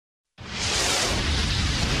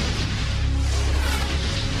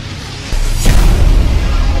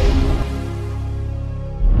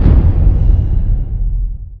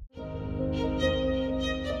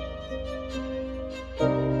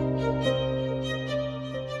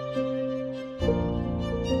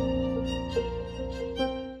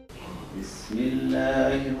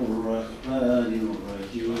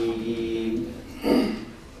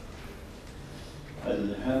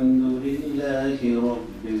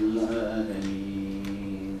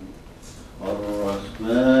العالمين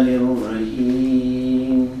الرحمن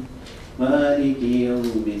الرحيم مالك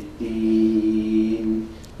يوم الدين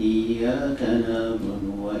إياك نعبد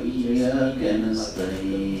وإياك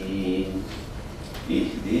نستعين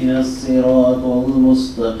اهدنا الصراط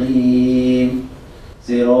المستقيم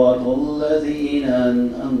صراط الذين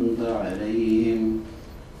أنعمت عليهم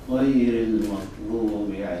غير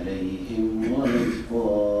المغضوب عليهم ولا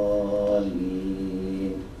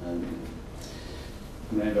الضالين आमीन।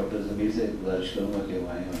 मैं डॉक्टर ज़मीर से गुजारिश करूँगा कि वो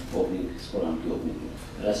आएँ और ओपनिंग इस प्रोग्राम की ओपनिंग करें।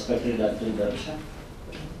 Respected Dr. Darsha,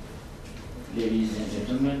 ladies and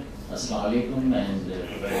gentlemen, Assalamu alaikum and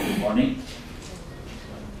very good morning.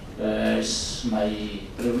 It's my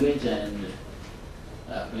privilege and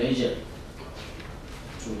pleasure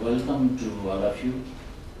to welcome to all of you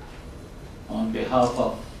on behalf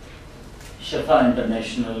of Shifa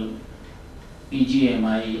International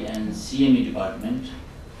PGMI and CME department.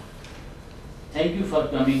 Thank you for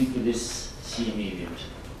coming to this CME event.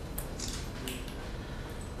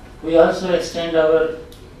 We also extend our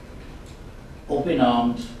open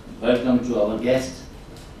armed welcome to our guest,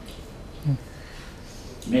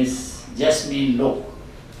 Miss Jasmine Loh.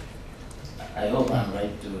 I hope I'm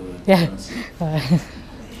right to pronounce it.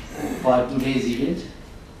 For today's event.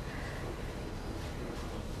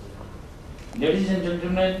 Ladies and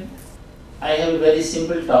gentlemen, I have a very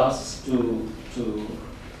simple task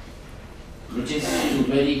which is to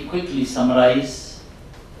very quickly summarize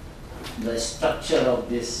the structure of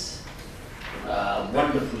this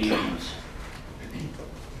wonderful event.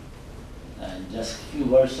 And just a few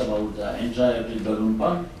words about the intra-aortic balloon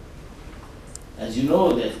pump. As you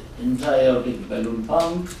know, that intra-aortic balloon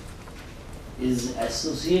pump is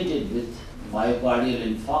associated with myocardial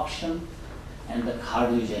infarction and the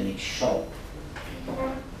cardiogenic shock.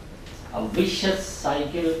 A vicious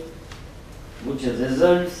cycle which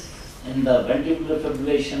results in the ventricular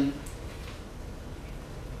fibrillation,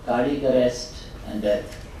 cardiac arrest and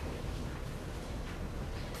death.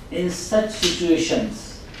 In such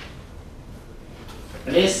situations,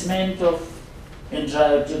 placement of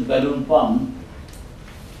intra-aortic balloon pump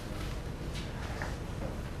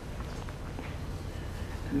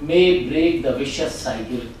may break the vicious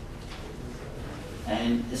cycle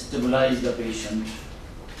and stabilize the patient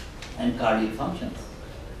and cardiac functions.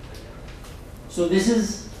 So this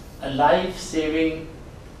is a life-saving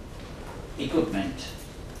equipment.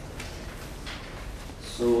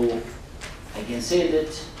 So I can say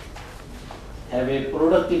that have a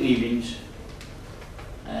productive event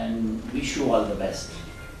and wish you all the best.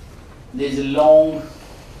 There is a long,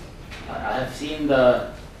 I have seen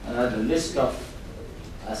the list of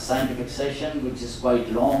a scientific session which is quite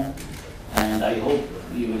long, and I hope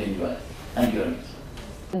you will enjoy it. Thank you very much.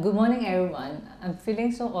 Good morning everyone. I'm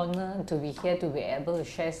feeling so honored to be here to be able to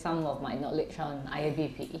share some of my knowledge on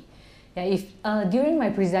IABP. Yeah, during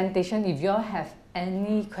my presentation, if you all have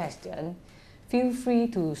any question, feel free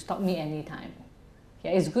to stop me anytime.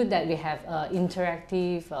 Yeah, it's good that we have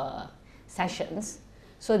interactive sessions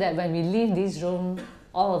so that when we leave this room,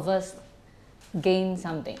 all of us gain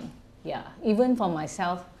something. Yeah, even for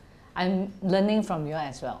myself, I'm learning from you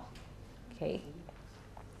as well. Okay.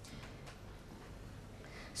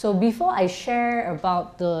 So before I share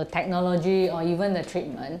about the technology or even the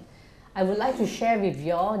treatment, I would like to share with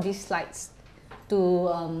you all these slides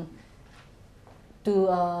to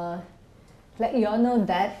let you all know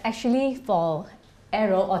that actually for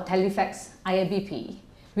Aero or Telefax IABP,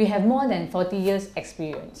 we have more than 40 years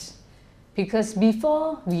experience. Because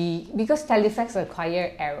Telefax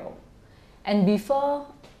acquired Aero, and before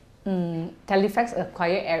Telefax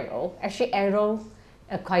acquired Aero, actually Aero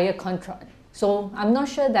acquired Contron. So I'm not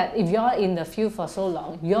sure that if you're in the field for so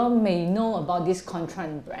long, you all may know about this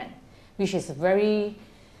Contron brand, which is a very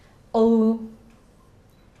old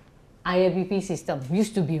IABP system,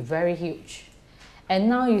 used to be very huge. And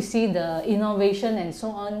now you see the innovation and so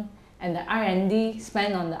on, and the R&D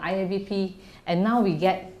spent on the IABP, and now we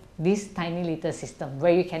get this tiny little system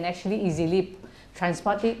where you can actually easily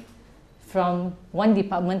transport it from one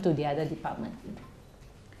department to the other department.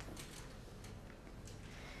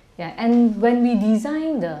 Yeah, and when we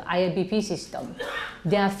design the IABP system,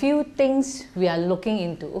 there are a few things we are looking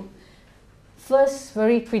into. First,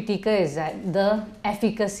 very critical is that the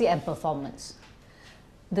efficacy and performance.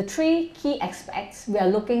 The three key aspects we are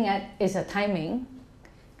looking at is a timing,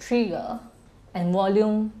 trigger, and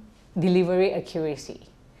volume delivery accuracy.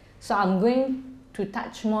 So I'm going to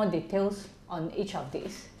touch more details on each of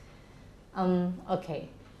these. Okay,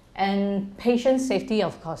 and patient safety,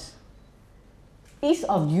 of course. Ease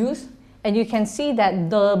of use, and you can see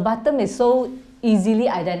that the bottom is so easily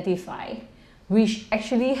identified which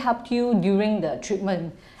actually helped you during the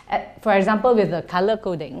treatment. For example, with the color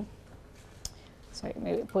coding. Sorry,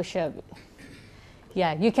 maybe push here a bit.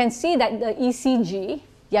 Yeah, you can see that the ECG,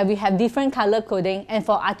 yeah, we have different color coding, and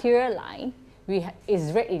for arterial line,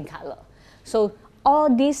 is red in color. So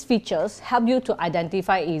all these features help you to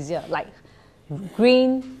identify easier, like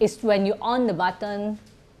green is when you on the button,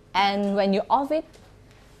 and when you off it,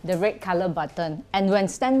 the red color button, and when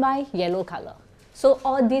standby, yellow color. So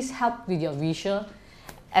all this help with your visual,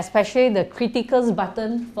 especially the criticals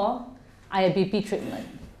button for IABP treatment.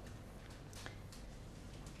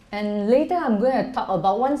 And later I'm going to talk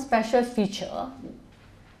about one special feature,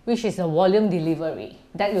 which is the volume delivery.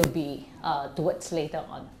 That will be towards later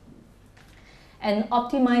on. And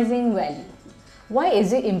optimizing value. Why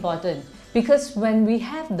is it important? Because when we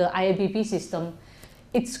have the IABP system,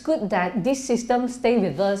 it's good that this system stay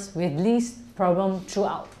with us with least problem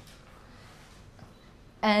throughout.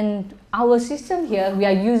 And our system here, we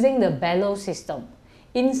are using the bellow system.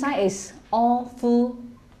 Inside is all full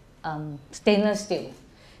stainless steel,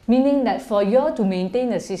 meaning that for you to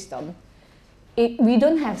maintain the system, we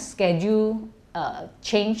don't have schedule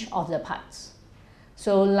change of the parts.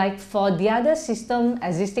 So like for the other system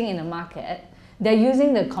existing in the market, they're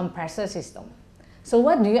using the compressor system. So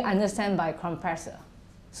what do you understand by compressor?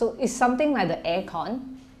 So it's something like the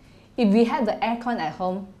aircon. If we have the aircon at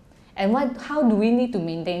home, and how do we need to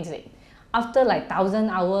maintain it? After like 1,000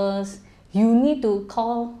 hours, you need to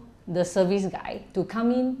call the service guy to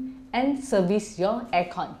come in and service your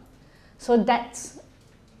aircon. So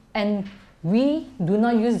and we do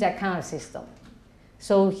not use that kind of system.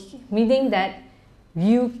 So meaning that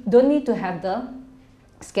you don't need to have the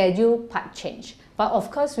scheduled part change. But of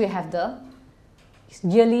course, we have the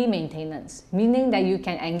yearly maintenance, meaning that you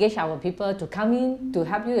can engage our people to come in to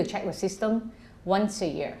help you to check the system once a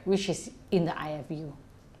year, which is in the IFU.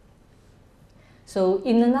 So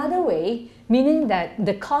in another way, meaning that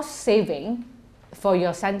the cost saving for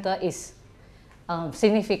your center is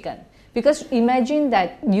significant. Because imagine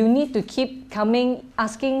that you need to keep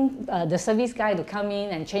asking the service guy to come in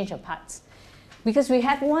and change the parts. Because we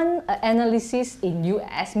had one analysis in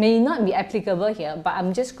US, may not be applicable here, but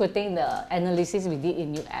I'm just quoting the analysis we did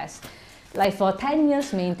in US. Like for 10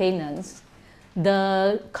 years maintenance,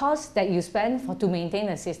 the cost that you spend to maintain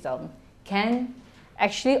a system can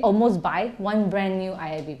actually almost buy one brand new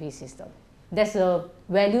IABP system. That's the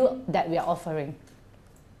value that we are offering.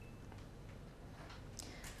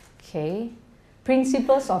 Okay,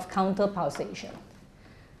 principles of counterpulsation.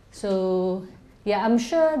 So yeah, I'm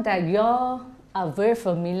sure that you all are very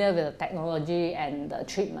familiar with the technology and the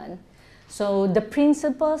treatment. So the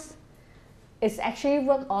principles is actually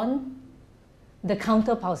work on the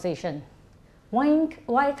counterpulsation.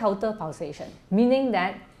 Why counterpulsation? Meaning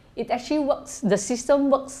that it actually works, the system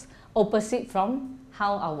works opposite from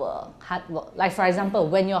how our heart works. Like for example,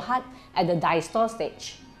 when your heart at the diastole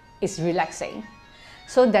stage is relaxing,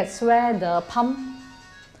 so that's where the pump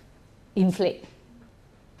inflate.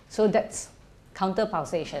 So that's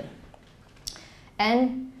counterpulsation.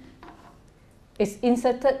 And it's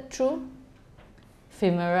inserted through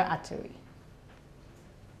femoral artery.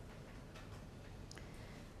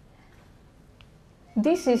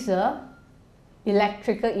 This is a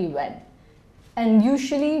electrical event, and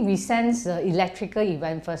usually we sense the electrical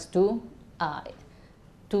event first to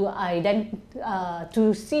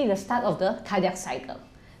see the start of the cardiac cycle,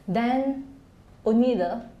 then only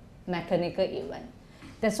the mechanical event.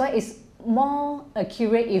 That's why it's more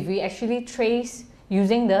accurate if we actually trace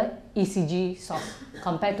using the ECG source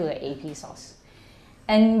compared to the AP source.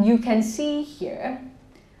 And you can see here,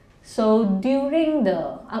 so during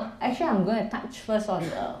the, actually I'm going to touch first on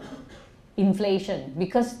the inflation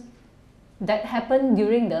because that happened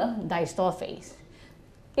during the diastole phase.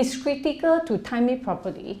 It's critical to time it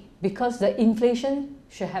properly because the inflation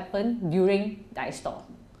should happen during diastole.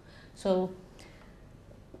 So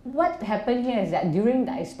what happened here is that during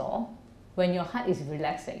diastole, when your heart is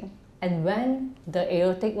relaxing and when the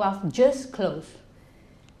aortic valve just closed,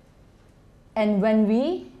 and when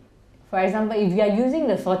we, for example, if we are using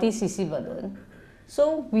the 40 cc balloon,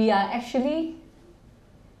 so we are actually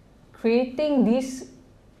creating this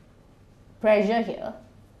pressure here,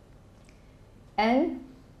 and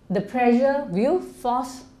the pressure will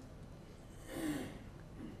force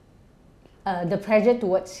the pressure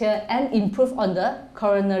towards here and improve on the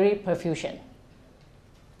coronary perfusion.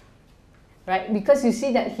 Right? Because you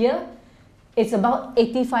see that here, it's about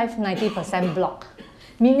 85–90% block,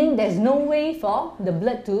 meaning there's no way for the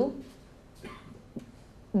blood to,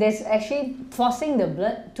 there's actually forcing the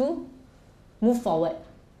blood to move forward.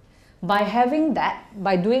 By having that,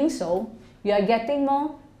 by doing so, you are getting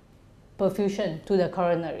more perfusion to the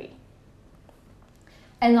coronary.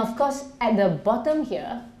 And of course, at the bottom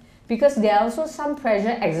here, because there are also some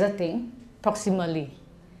pressure exerting proximally,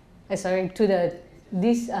 to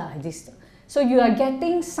this. So you are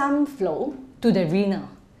getting some flow to the renal,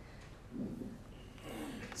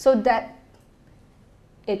 so that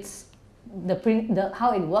it's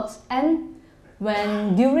how it works. And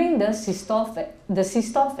when during the systole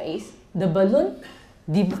phase, the balloon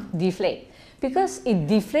deflates, because it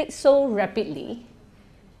deflates so rapidly,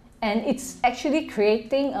 and it's actually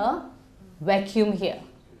creating a vacuum here.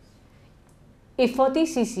 If 40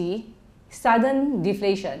 cc sudden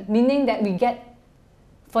deflation, meaning that we get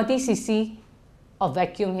 40 cc of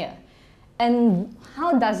vacuum here. And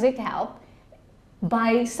how does it help?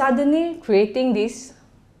 By suddenly creating this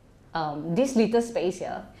little space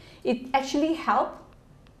here, it actually helps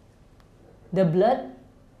the blood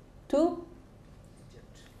to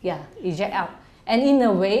eject out. And in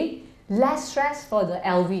a way, less stress for the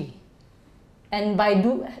LV. And by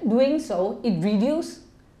doing so, it reduces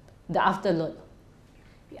the afterload.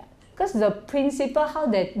 Because the principle how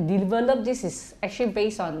they develop this is actually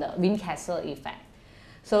based on the Windkessel effect.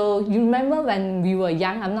 So you remember when we were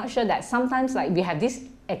young, I'm not sure that sometimes like we have this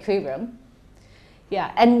aquarium.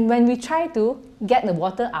 And when we try to get the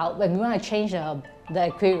water out, when we want to change the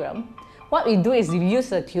aquarium, what we do is we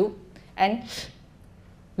use a tube and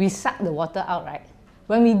we suck the water out, right?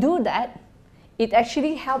 When we do that, it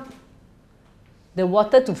actually helps the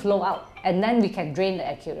water to flow out, and then we can drain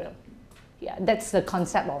the aquarium. That's the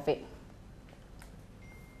concept of it.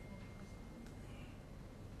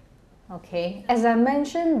 Okay, as I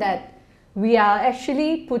mentioned that we are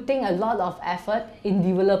actually putting a lot of effort in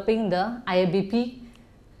developing the IABP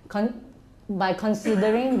by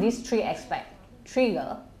considering these three aspects.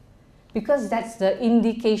 Trigger, because that's the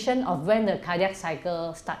indication of when the cardiac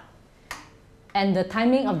cycle starts. And the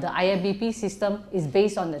timing of the IABP system is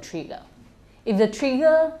based on the trigger. If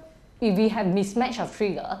we have mismatch of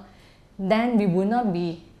trigger, then we will not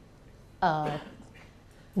be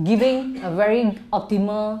giving a very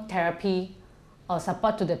optimal therapy or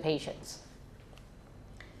support to the patients.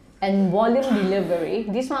 And volume delivery,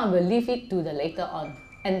 this one I will leave it to the later on.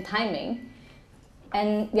 And timing,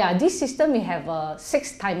 and this system we have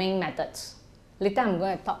 6 timing methods. Later I'm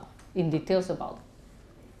going to talk in details about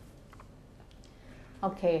it.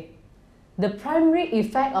 Okay, the primary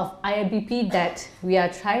effect of IABP that we are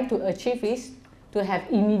trying to achieve is to have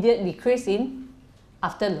immediate decrease in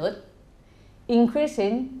afterload, increase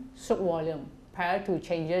in stroke volume prior to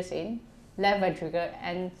changes in left ventricle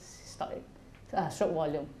and systolic stroke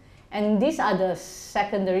volume. And these are the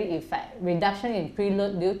secondary effects: reduction in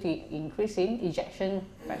preload due to increase in ejection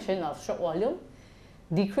fraction of stroke volume,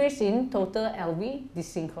 decrease in total LV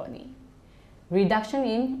dysynchrony, reduction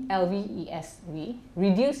in LV ESV,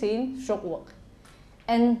 reduce in stroke work.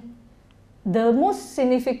 And the most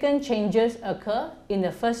significant changes occur in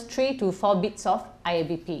the first 3 to 4 beats of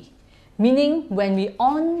IABP, meaning when we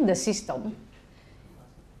on the system,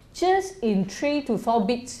 just in 3 to 4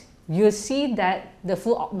 beats, you'll see that the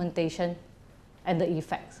full augmentation and the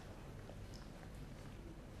effects.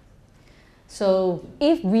 So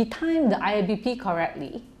if we time the IABP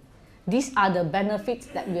correctly, these are the benefits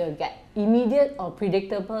that we'll get: immediate or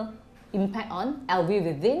predictable impact on LV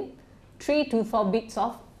within 3 to 4 beats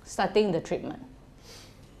of starting the treatment,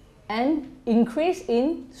 and increase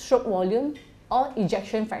in stroke volume or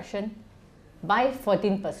ejection fraction by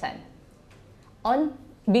 14% on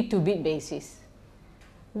beat-to-beat basis.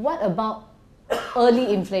 What about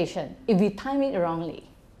early inflation if we time it wrongly?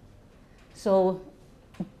 So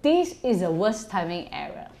this is the worst timing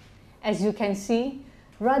error. As you can see,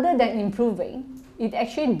 rather than improving, it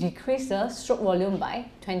actually decreases the stroke volume by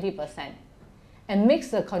 20% and makes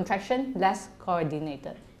the contraction less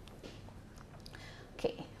coordinated.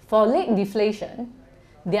 Okay, for late deflation,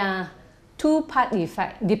 there are 2-part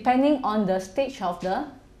effect depending on the stage of the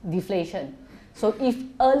deflation. So if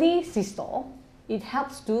early systole, it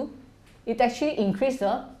actually increases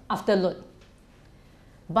the afterload.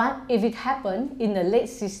 But if it happens in the late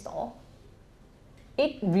systole,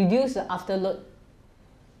 it reduces the afterload.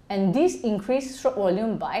 And this increased stroke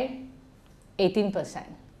volume by 18%.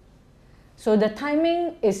 So the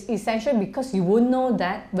timing is essential because you won't know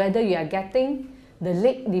that whether you are getting the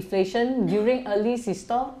late deflation during early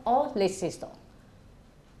systole or late systole.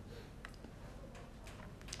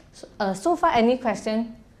 So far, any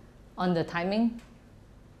question on the timing?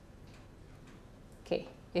 Okay,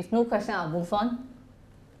 if no question, I'll move on.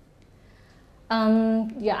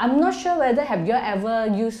 I'm not sure whether have you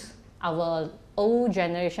ever used our old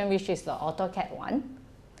generation, which is the AutoCAD one,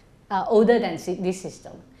 older than this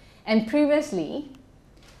system. And previously,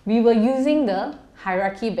 we were using the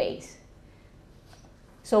hierarchy base.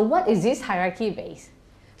 So what is this hierarchy base?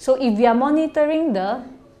 So if we are monitoring the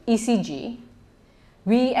ECG,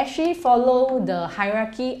 we actually follow the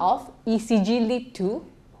hierarchy of ECG lead to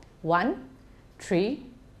 1, 3,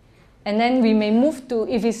 and then we may move to,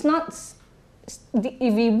 if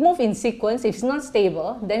we move in sequence, if it's not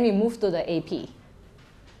stable, then we move to the AP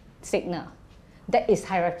signal. That is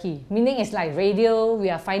hierarchy, meaning it's like radio, we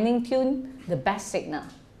are finding tune the best signal.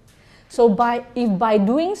 So if by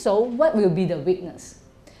doing so, what will be the weakness?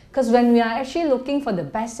 Because when we are actually looking for the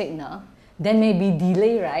best signal, there may be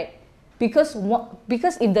delay, right? Because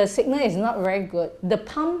if the signal is not very good, the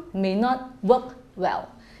pump may not work well.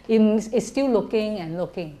 It's still looking and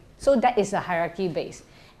looking. So that is the hierarchy base.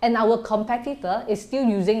 And our competitor is still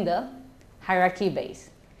using the hierarchy base.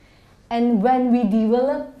 And when we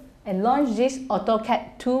develop and launch this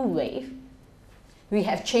AutoCAD 2 wave, we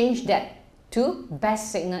have changed that to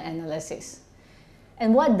best signal analysis.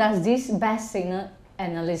 And what does this best signal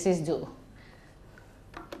analysis do?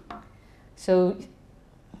 So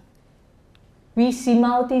we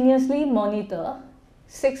simultaneously monitor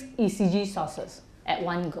 6 ECG sources at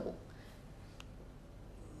one go.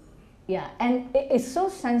 Yeah, and it is so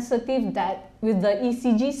sensitive that with the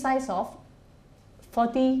ECG size of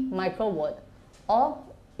 40 microwatt, or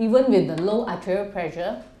even with the low arterial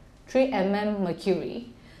pressure, 3 mm mercury,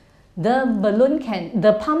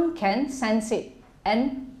 the pump can sense it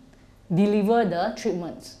and deliver the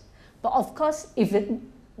treatments. But of course, if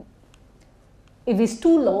it's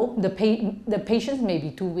too low, the patients may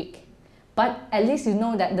be too weak. But at least you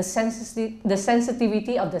know that the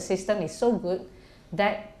sensitivity of the system is so good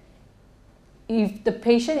that if the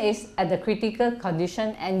patient is at the critical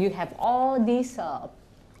condition and you have all these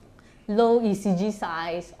low ECG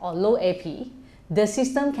size or low AP, the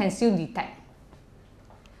system can still detect.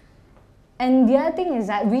 And the other thing is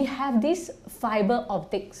that we have this fiber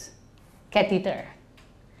optics catheter.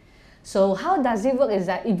 So how does it work is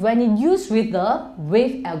that when it used with the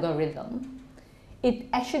wave algorithm, it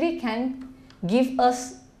actually can give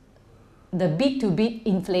us the beat-to-beat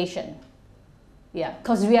inflation. Yeah,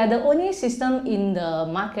 because we are the only system in the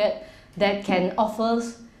market that can offer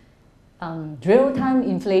real-time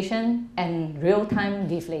inflation and real-time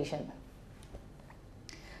deflation.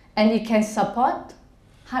 And it can support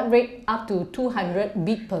heart rate up to 200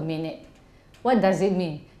 beats per minute. What does it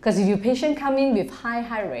mean? Because if your patient come in with high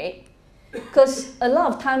heart rate, because a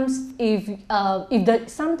lot of times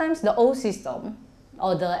sometimes the old system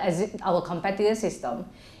or our competitor system,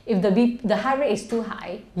 if the heart rate is too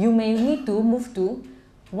high, you may need to move to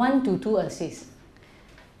 1 to 2 assist.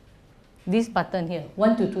 This button here,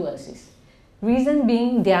 1 to 2 assist. Reason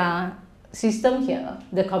being their system here,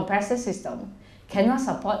 the compressor system, cannot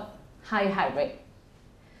support high heart rate.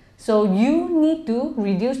 So you need to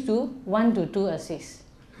reduce to 1 to 2 assists.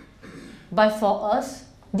 But for us,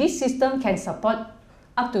 this system can support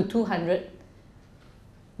up to 200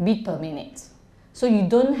 beats per minute. So you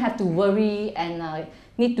don't have to worry and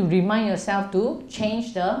need to remind yourself to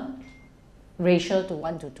change the ratio to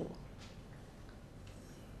 1 to 2.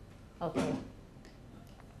 Okay.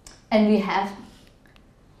 And we have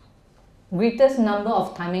greatest number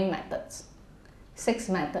of timing methods, 6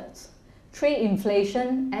 methods, 3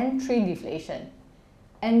 inflation and 3 deflation.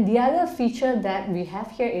 And the other feature that we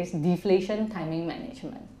have here is deflation timing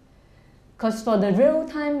management. Because for the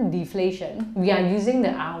real-time deflation, we are using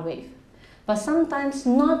the R wave. But sometimes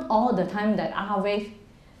not all the time that R wave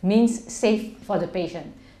means safe for the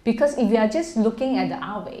patient. Because if we are just looking at the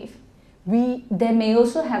R wave, there may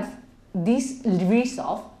also have this risk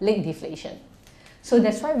of leg deflation. So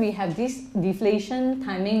that's why we have this deflation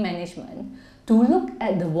timing management to look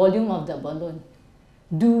at the volume of the balloon.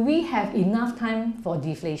 Do we have enough time for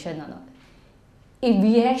deflation or not? If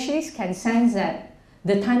we actually can sense that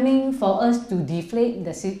the timing for us to deflate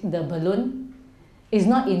the balloon is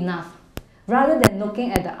not enough, rather than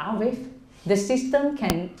looking at the R wave, the system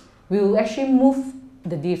will actually move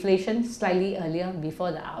the deflation slightly earlier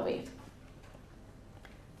before the R wave.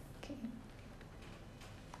 Okay.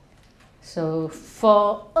 So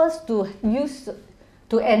for us to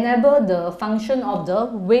enable the function of the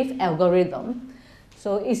wave algorithm,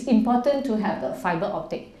 so it's important to have the fiber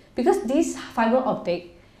optic, because this fiber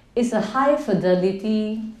optic is a high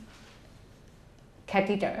fidelity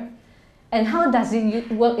catheter. And how does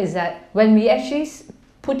it work is that when we actually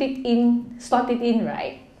slot it in,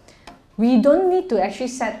 right, we don't need to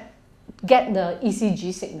actually get the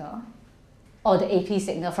ECG signal or the AP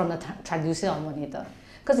signal from the transducer or monitor.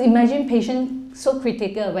 Because imagine patient so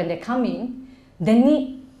critical, when they come in, they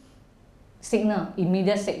need signal,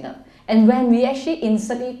 immediate signal. And when we actually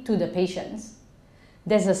insert it to the patients,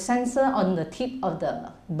 there's a sensor on the tip of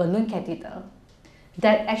the balloon catheter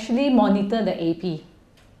that actually monitor the AP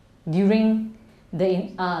during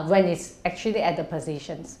the when it's actually at the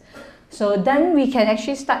positions. So then we can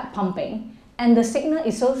actually start pumping, and the signal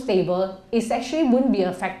is so stable, it actually wouldn't be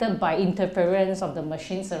affected by interference of the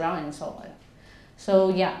machines around and so on. So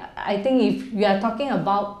yeah, I think if we are talking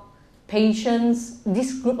about patients,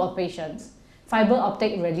 this group of patients, fiber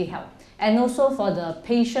optic really help. And also for the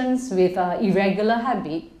patients with irregular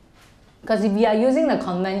heartbeat, because if we are using the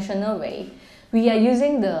conventional way, we are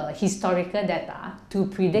using the historical data to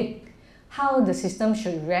predict how the system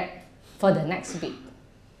should react for the next beat.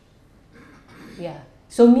 Yeah.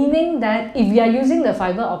 So meaning that if we are using the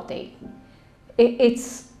fiber optic,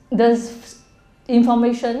 it's the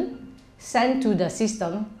information sent to the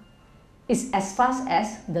system is as fast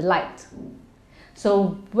as the light.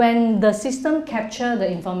 So when the system captures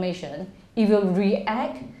the information, it will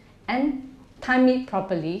react and time it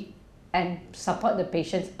properly and support the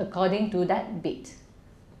patients according to that beat.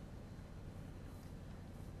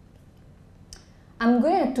 I'm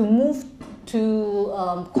going to move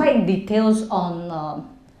to quite details on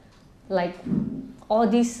like all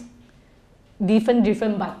these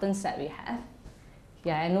different buttons that we have.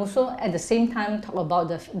 Yeah, and also at the same time talk about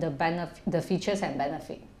the features and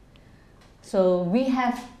benefit. So we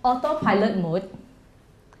have autopilot mode.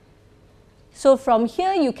 So from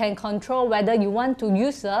here you can control whether you want to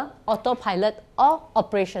use the autopilot or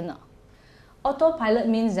operational. Autopilot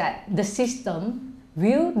means that the system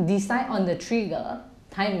will decide on the trigger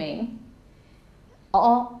timing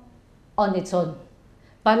or on its own.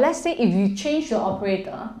 But let's say if you change the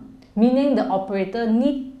operator, meaning the operator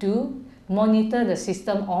need to monitor the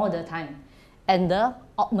system all the time and the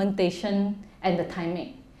augmentation and the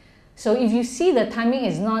timing. So if you see the timing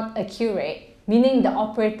is not accurate, meaning the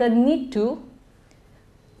operator need to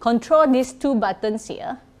control these two buttons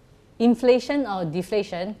here, inflation or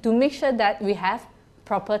deflation, to make sure that we have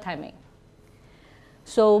proper timing.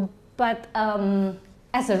 So, but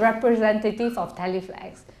as a representative of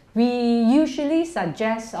Teleflex, we usually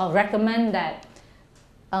suggest or recommend that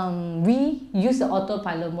we use the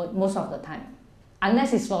autopilot mode most of the time,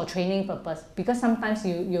 unless it's for training purpose, because sometimes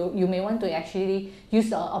you may want to actually use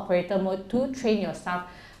the operator mode to train your staff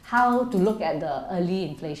how to look at the early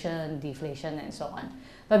inflation, deflation, and so on.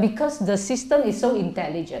 But because the system is so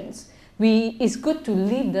intelligent, it's good to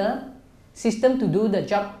leave the system to do the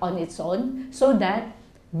job on its own so that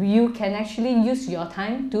you can actually use your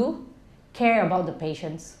time to care about the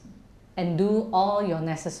patients and do all your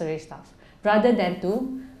necessary stuff, rather than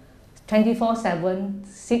to 24/7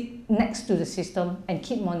 sit next to the system and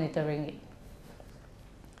keep monitoring it.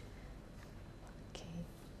 Okay.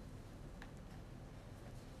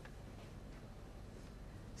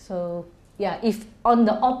 So yeah, if on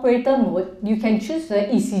the operator mode, you can choose the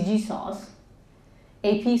ECG source,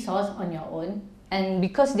 AP source on your own, and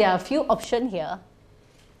because there are a few options here,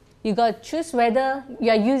 you got to choose whether you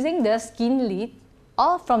are using the skin lead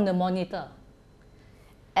or from the monitor.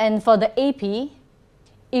 And for the AP,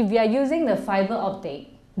 if we are using the fiber optic,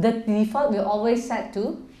 the default will always set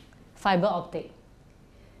to fiber optic.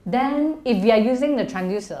 Then if we are using the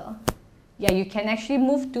transducer, yeah, you can actually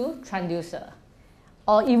move to transducer.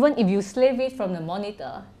 Or even if you slave it from the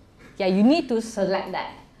monitor, yeah, you need to select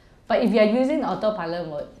that. But if you are using the autopilot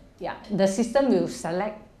mode, yeah, the system will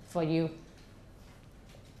select for you.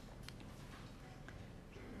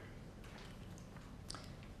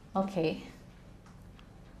 Okay.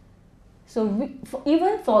 So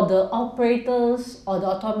even for the operators or the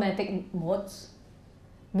automatic modes,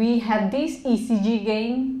 we have this ECG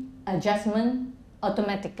gain adjustment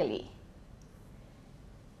automatically.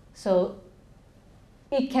 So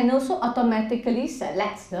it can also automatically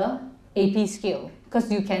select the AP scale,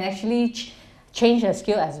 because you can actually change the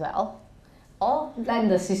scale as well, or let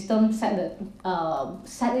the system set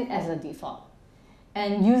it as a default.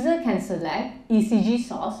 And user can select ECG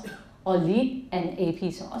source or lead and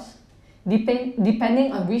AP source,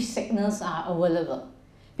 depending on which signals are available.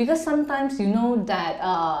 Because sometimes you know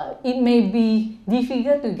that it may be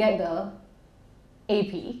difficult to get the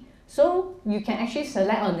AP, so you can actually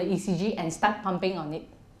select on the ECG and start pumping on it.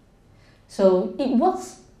 So it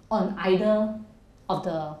works on either of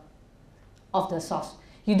the source.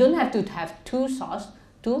 You don't have to have two sources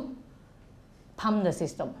to pump the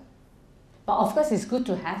system. But of course, it's good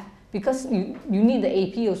to have, because you need the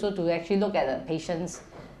AP also to actually look at the patient's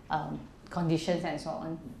conditions and so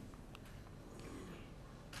on.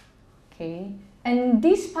 Okay, and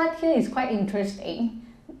this part here is quite interesting.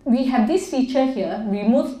 We have this feature here,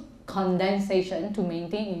 remove condensation to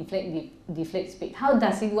maintain inflate deflate speed. How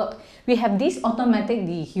does it work? We have this automatic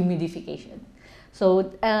dehumidification,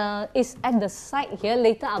 So it's at the side here.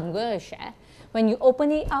 Later I'm going to share. When you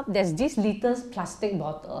open it up, there's this little plastic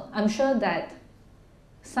bottle. I'm sure that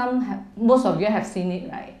most of you have seen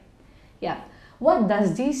it, right? Yeah. What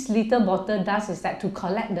does this little bottle does is that to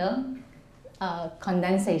collect the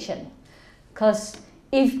condensation. Because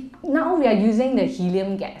if now we are using the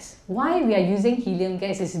helium gas, why we are using helium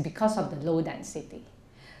gas is because of the low density.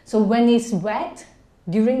 So when it's wet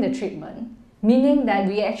during the treatment, meaning that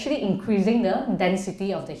we are actually increasing the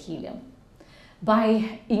density of the helium.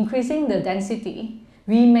 By increasing the density,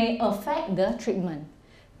 we may affect the treatment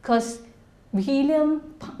because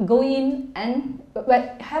helium go in and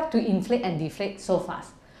have to inflate and deflate so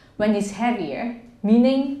fast. When it's heavier,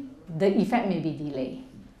 meaning the effect may be delayed.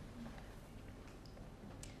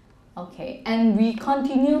 Okay, and we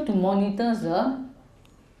continue to monitor the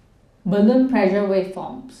balloon pressure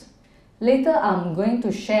waveforms. Later, I'm going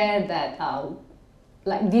to share that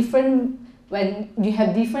when you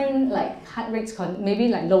have different like heart rates, maybe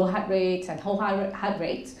like low heart rates and high heart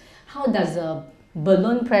rates, how does the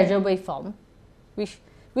balloon pressure waveform,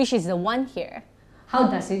 which is the one here, how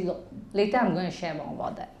does it look? Later, I'm going to share more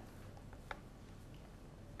about that.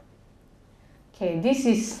 Okay, this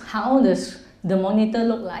is how the monitor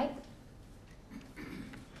look like.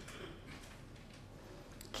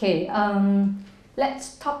 Okay,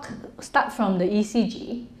 let's start from the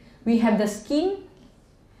ECG. We have the skin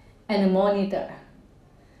and the monitor.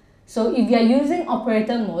 So if you are using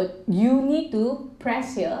operator mode, you need to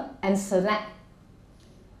press here and select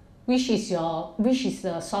which is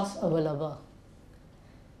the source available.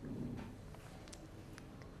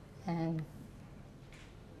 And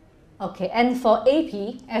okay, and for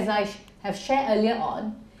AP, as I have shared earlier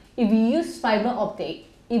on, if you use fiber optic,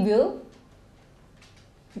 you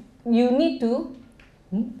need to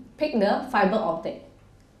pick the fiber optic.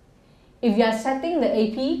 If you are setting the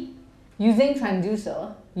AP using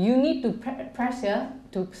transducer, you need to press here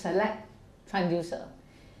to select transducer.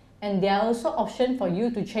 And there are also options for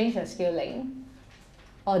you to change the scale length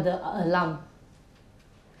or the alarm.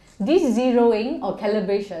 This zeroing or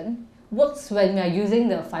calibration works when we are using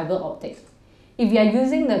the fiber optic. If you are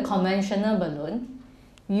using the conventional balloon,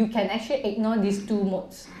 you can actually ignore these two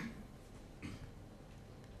modes.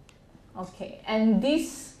 Okay, and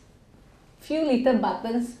these few little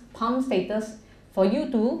buttons, pump status, for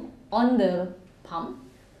you to on the pump,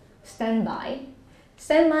 standby.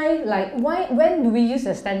 Standby, like when do we use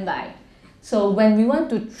a standby? So when we want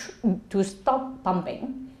to stop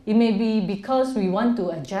pumping, it may be because we want to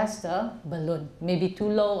adjust the balloon, maybe too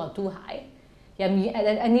low or too high. Yeah,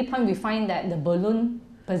 at any point we find that the balloon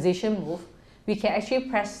position move, we can actually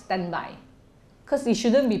press standby because it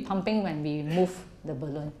shouldn't be pumping when we move the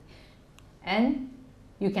balloon. And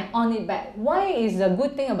you can on it back. What is the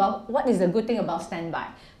good thing about standby?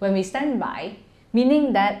 When we standby,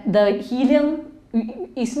 meaning that the helium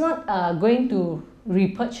is not going to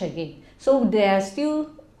repurge again. So there are still,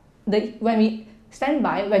 when we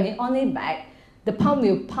standby, when we on it back, the pump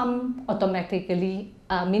will pump automatically,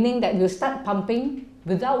 meaning that we'll start pumping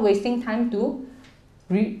without wasting time to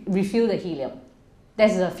refill the helium.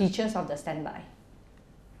 That's the features of the standby.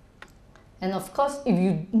 And of course, if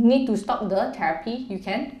you need to stop the therapy, you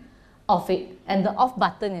can off it. And the off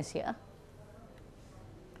button is here.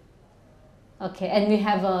 Okay, and we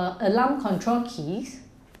have alarm control keys.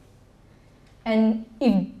 And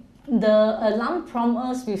if the alarm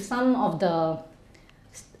prompts us with some of the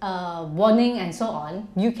warning and so on,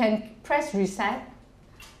 you can press reset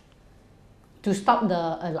to stop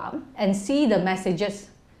the alarm and see the messages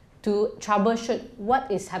to troubleshoot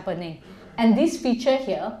what is happening. And this feature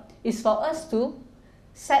here is for us to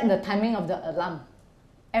set the timing of the alarm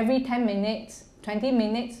every 10 minutes, 20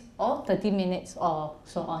 minutes, or 30 minutes, or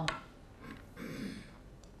so on.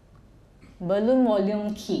 Balloon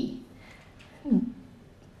volume key.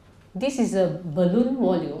 This is a balloon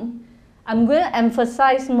volume. I'm going to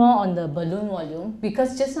emphasize more on the balloon volume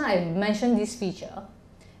because just now I mentioned this feature,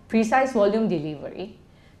 precise volume delivery,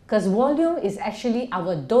 because volume is actually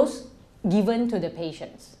our dose given to the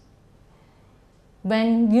patients.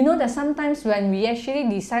 When you know that sometimes when we actually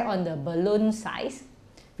decide on the balloon size,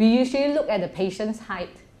 we usually look at the patient's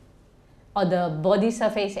height or the body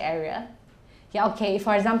surface area. Yeah, okay,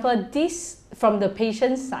 for example, this from the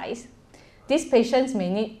patient's size, these patients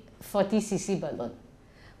may need 40 cc balloon.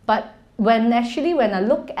 But when I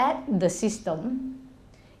look at the system,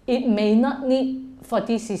 it may not need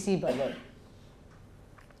 40 cc balloon.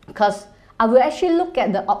 Because I will actually look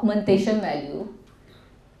at the augmentation value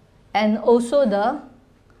and also the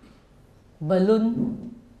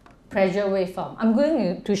balloon pressure waveform. I'm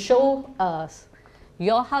going to show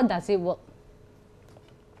you how does it work.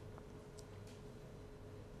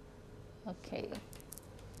 Okay.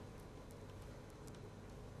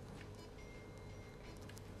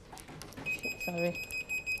 Sorry.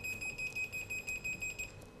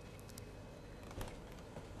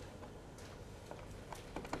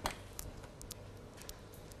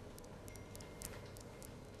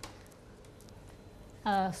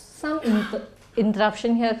 Some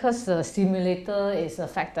interruption here because the simulator is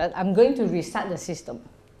affected. I'm going to restart the system.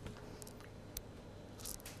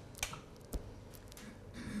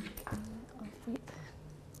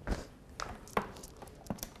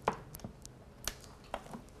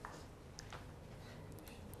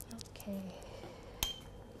 Okay.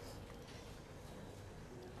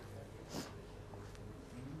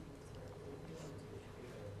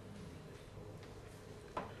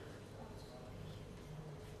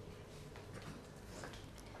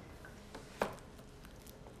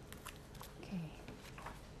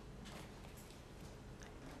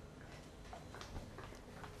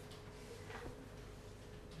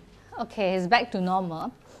 Okay, it's back to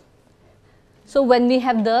normal. So when we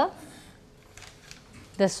have the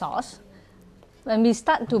source, when we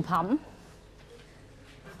start to pump,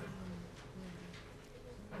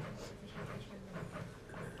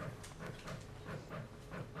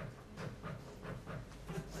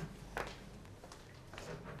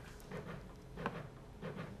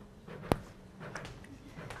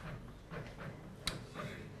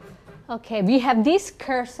 okay, we have this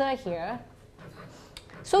cursor here.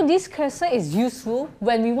 So this cursor is useful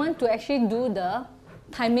when we want to actually do the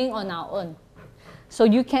timing on our own. So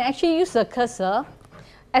you can actually use the cursor.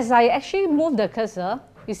 As I actually move the cursor,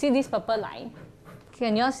 you see this purple line?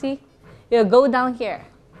 Can you all see? It will go down here.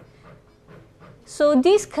 So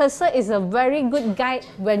this cursor is a very good guide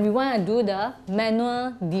when we want to do the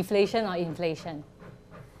manual deflation or inflation.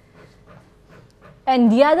 And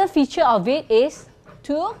the other feature of it is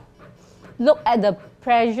to look at the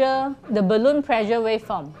pressure, the balloon pressure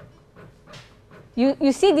waveform.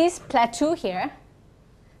 You see this plateau here?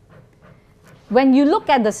 When you look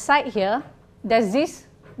at the side here, there's this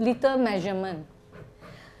little measurement.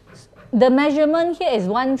 The measurement here is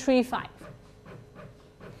 135.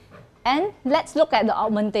 And let's look at the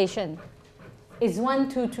augmentation. It's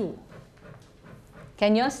 122.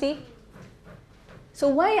 Can you all see? So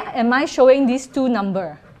why am I showing these two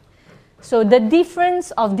numbers? So the difference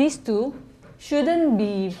of these two shouldn't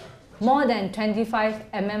be more than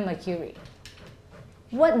 25 mm mercury.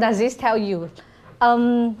 What does this tell you?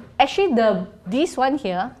 Actually, this one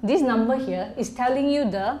here, this number here, is telling you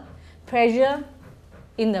the pressure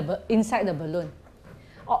inside the balloon.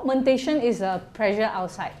 Augmentation is a pressure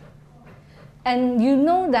outside. And you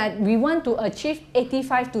know that we want to achieve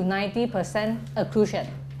 85 to 90% occlusion,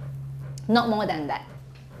 not more than that.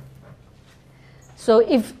 So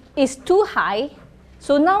if it's too high,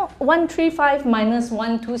 so now 135 minus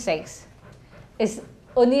 126 is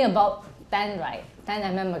only about 10, right? 10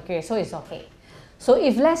 mm mercury, so it's okay. So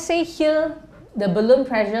if let's say here the balloon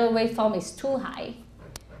pressure waveform is too high,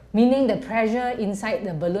 meaning the pressure inside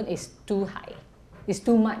the balloon is too high, is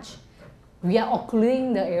too much. We are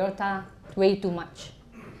occluding the aorta way too much.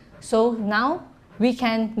 So now we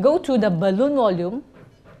can go to the balloon volume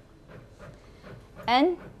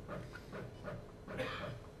and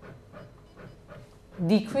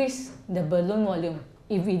decrease the balloon volume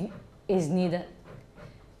if it is needed.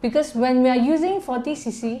 Because when we are using 40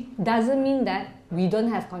 cc, doesn't mean that we don't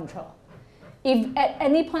have control. If at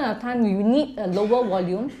any point of time we need a lower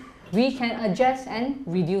volume, we can adjust and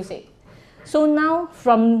reduce it. So now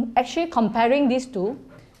from actually comparing these two,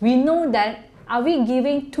 we know that are we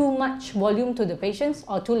giving too much volume to the patients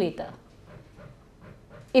or too little?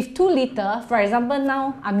 If too little, for example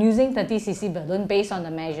now I'm using 30 cc balloon based on the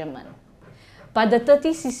measurement. But the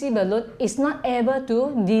 30 cc balloon is not able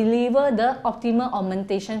to deliver the optimal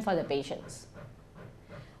augmentation for the patients.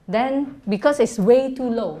 Then, because it's way too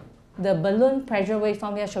low, the balloon pressure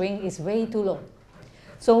waveform we are showing is way too low.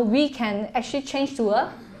 So we can actually change to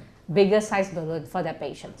a bigger size balloon for the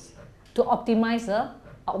patients to optimize the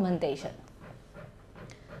augmentation.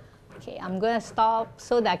 Okay, I'm going to stop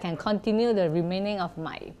so that I can continue the remaining of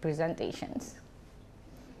my presentations.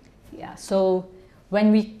 Yeah, so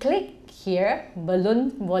when we click here,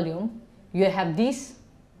 balloon volume, you have these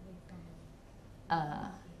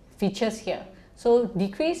features here. So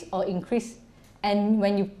decrease or increase, and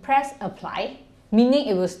when you press apply, meaning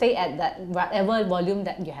it will stay at that whatever volume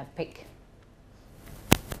that you have picked.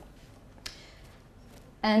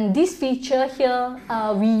 And this feature here,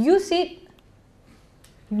 we use it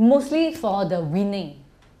mostly for the weaning.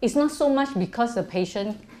 It's not so much because the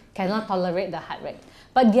patient cannot tolerate the heart rate.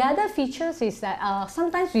 But the other features is that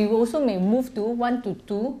sometimes we also may move to 1 to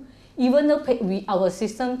 2 even though our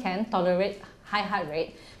system can tolerate high heart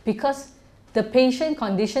rate, because the patient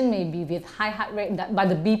condition may be with high heart rate, but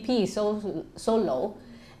the BP is so low,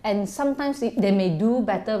 and sometimes they may do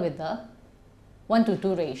better with the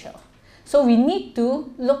 1:2 ratio. So we need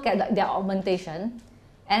to look at their augmentation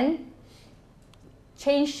and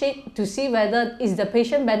change it to see whether is the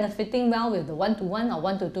patient benefiting well with the 1:1 or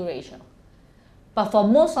 1:2 ratio. But for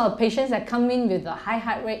most of the patients that come in with a high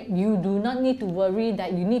heart rate, you do not need to worry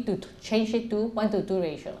that you need to change it to 1:2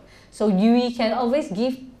 ratio. So you can always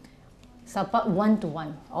give support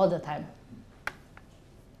 1:1 all the time.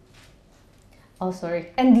 Oh,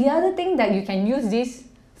 sorry. And the other thing that you can use this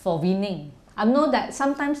for weaning. I know that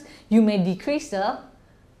sometimes you may decrease the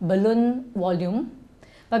balloon volume,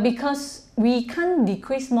 but because we can't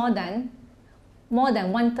decrease more than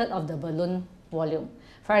 1/3 of the balloon volume.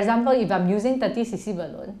 For example, if I'm using 30 cc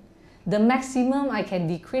balloon, the maximum I can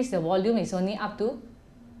decrease the volume is only up to,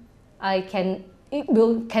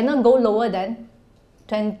 cannot go lower than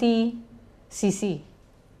 20 cc.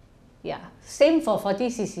 Yeah, same for 40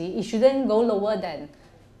 cc, it shouldn't go lower than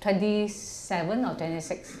 27 or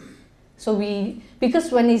 26. So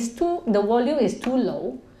because when the volume is too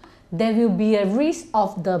low, there will be a risk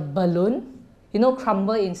of the balloon,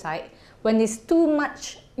 crumble inside. When it's too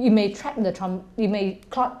much, you may trap you may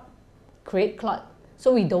create clot.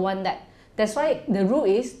 So we don't want that. That's why the rule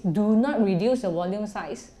is do not reduce the volume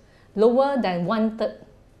size lower than 1/3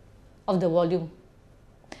 of the volume.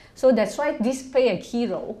 So that's why this play a key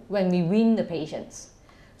role when we wean the patients.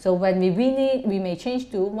 So when we wean it, we may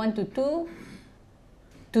change to 1:2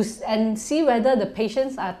 and see whether the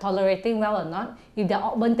patients are tolerating well or not. If their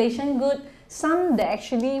augmentation good, some they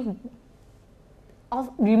actually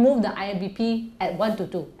remove the IBP at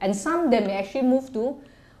 1:2, and some they may actually move to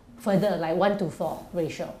further, like 1:4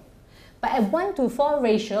 ratio. But at 1:4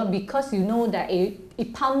 ratio, because you know that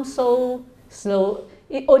it pumps so slow,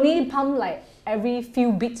 it only pumps like every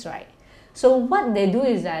few beats, right? So what they do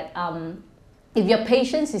is that if your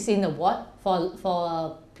patient is in the ward for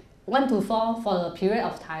 1:4 for a period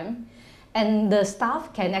of time, and the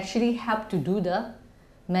staff can actually help to do the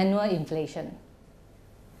manual inflation.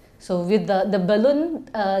 So with the balloon,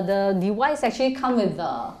 the device actually come with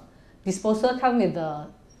the disposal, come with the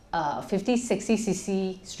 50-60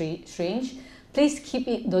 cc syringe. Please keep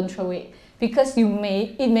it, don't throw it, because it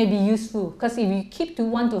may be useful. Because if you keep to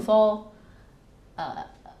 1:4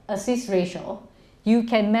 assist ratio, you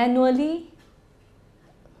can manually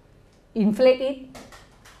inflate it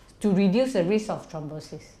to reduce the risk of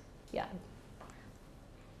thrombosis. Yeah.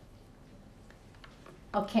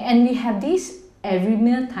 Okay, and we have this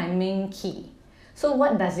arrhythmia timing key. So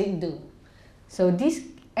what does it do? So this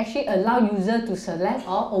actually allows user to select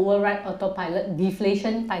or override autopilot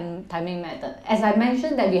deflation timing method. As I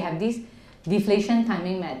mentioned that we have this deflation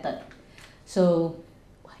timing method. So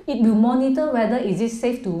it will monitor whether is it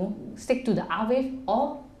safe to stick to the R wave,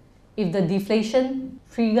 or if the deflation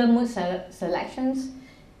trigger mode selections,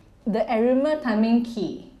 the arrhythmia timing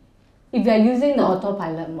key. If you are using the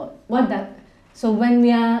autopilot mode, so when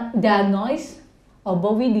there are noise or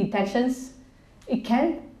Bowie detections, it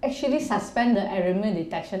can actually suspend the arrhythmia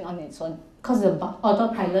detection on its own, because the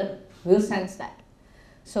autopilot will sense that.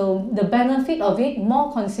 So the benefit of it,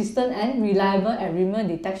 more consistent and reliable arrhythmia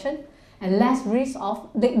detection, and less risk of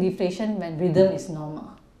leg deflation when rhythm is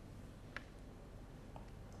normal.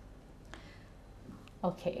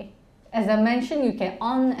 Okay, as I mentioned, you can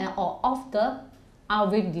on or off the R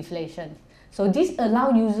wave deflation. So this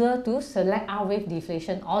allows user to select R wave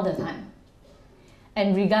deflation all the time,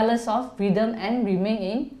 and regardless of rhythm, and remain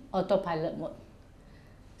in autopilot mode.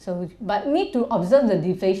 So, but need to observe the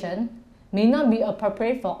deflation may not be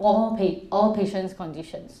appropriate for all patients'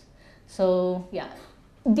 conditions. So yeah,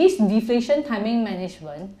 this deflation timing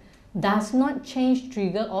management does not change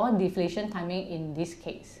trigger or deflation timing in this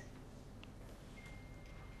case.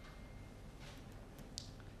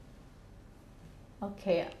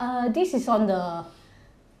 Okay, this is on the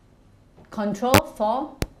control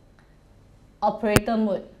for operator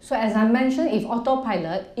mode. So as I mentioned, if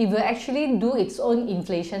autopilot, it will actually do its own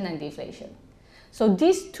inflation and deflation. So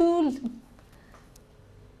these two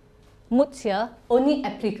modes here only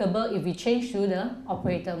applicable if we change to the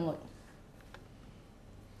operator mode.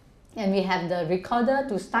 And we have the recorder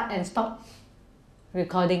to start and stop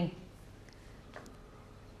recording.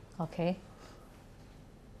 Okay.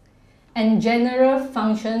 And general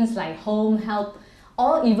functions like home, help,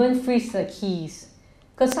 or even freeze the keys.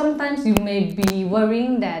 Because sometimes you may be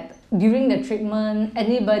worrying that during the treatment,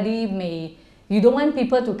 you don't want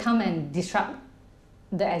people to come and disrupt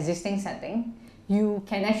the existing setting. You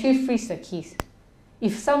can actually freeze the keys.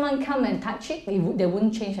 If someone come and touch it, they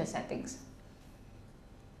wouldn't change the settings.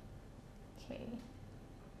 Okay.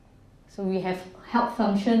 So we have help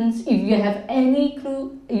functions. If you have any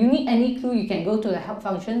clue, you need any clue, you can go to the help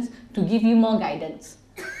functions to give you more guidance.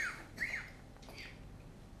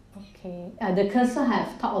 Okay, the cursor I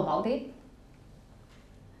have talked about it.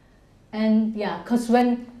 And yeah, because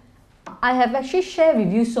when I have actually shared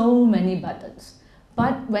with you so many buttons,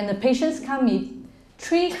 but when the patients come in,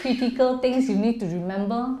 3 critical things you need to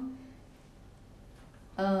remember.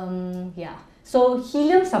 Yeah, so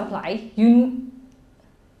helium supply,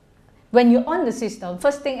 when you're on the system,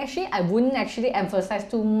 first thing, actually I wouldn't actually emphasize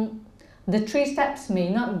the 3 steps may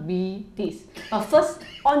not be this, but first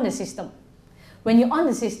on the system. When you're on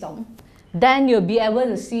the system, then you'll be able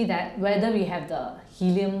to see that whether we have the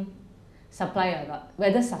helium supply or not,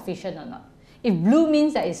 whether sufficient or not. If blue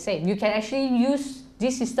means that it's safe, you can actually use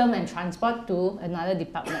this system and transport to another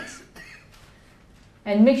department.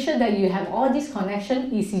 And make sure that you have all these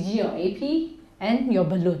connections, ECG or AP, and your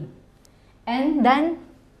balloon. And then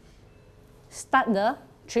start the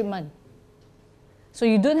treatment. So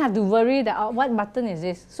you don't have to worry that what button is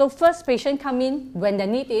this. So first patient come in, when they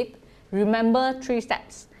need it, remember 3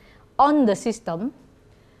 steps. On the system,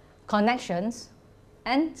 connections,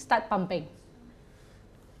 and start pumping.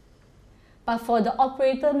 But for the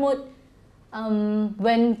operator mode,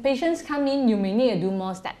 when patients come in, you may need to do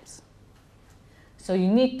more steps. So you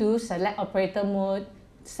need to select operator mode,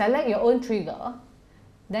 select your own trigger,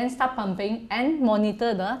 then start pumping and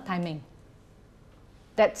monitor the timing.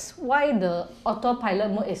 That's why the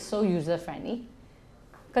autopilot mode is so user-friendly,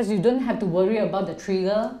 because you don't have to worry about the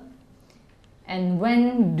trigger and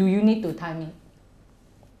when do you need to time it.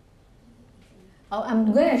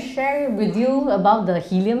 I'm going to share with you about the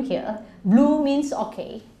helium here. Blue means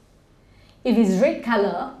okay. If it's red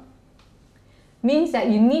color, means that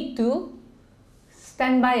you need to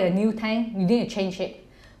stand by a new tank, you need to change it.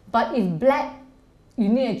 But if black, you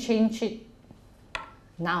need to change it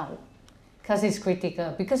now, because it's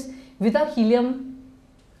critical. Because without helium,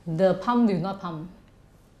 the pump will not pump.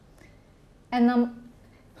 And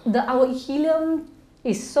our helium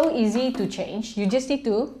is so easy to change. You just need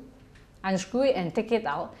to unscrew it and take it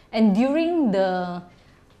out. And during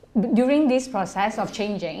this process of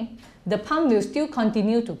changing, the pump will still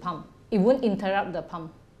continue to pump. It won't interrupt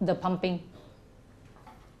the pumping.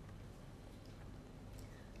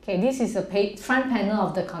 Okay, this is the front panel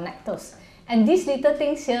of the connectors. And these little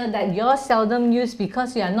things here that you're seldom use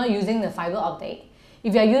because you are not using the fiber optic.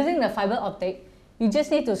 If you are using the fiber optic, you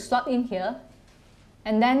just need to slot in here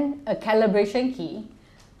and then a calibration key.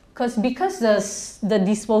 Because the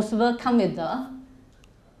disposable come with the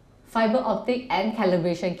fiber optic and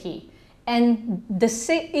calibration key. And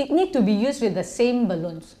it need to be used with the same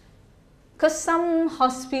balloons. Because some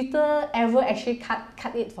hospital ever actually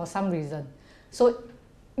cut it for some reason. So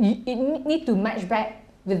it need to match back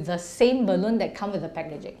with the same balloon that come with the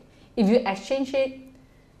packaging. If you exchange it,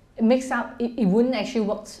 mix up, it wouldn't actually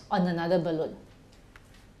work on another balloon.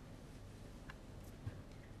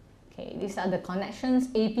 Okay, these are the connections,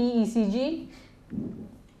 AP, ECG.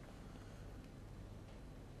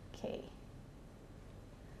 Okay.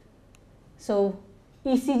 So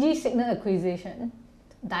ECG signal acquisition,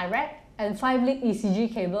 direct, and 5-lead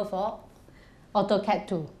ECG cable for AutoCAD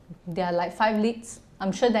 2. They are like 5 leads.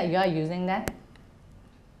 I'm sure that you are using that.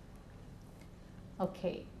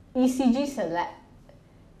 Okay, ECG select.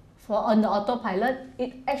 On the autopilot,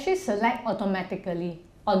 it actually selects automatically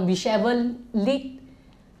on whichever lead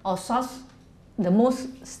or source, the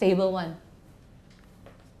most stable one.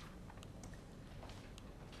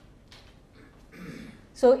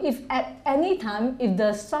 So if at any time, if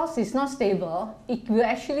the source is not stable, it will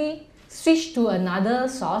actually switch to another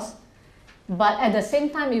source, but at the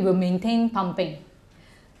same time, it will maintain pumping.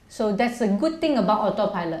 So that's a good thing about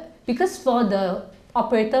autopilot. Because for the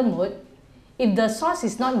operator mode, if the source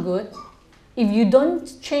is not good, if you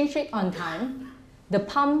don't change it on time, the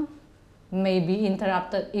pump may be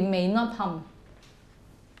interrupted. It may not pump.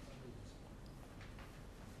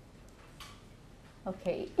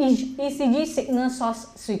 Okay, ECG signal source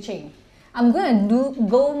switching. I'm going to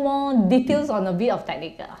go more details on a bit of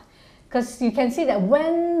technical, because you can see that why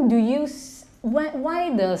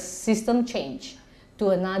the system change to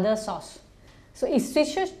another source. So it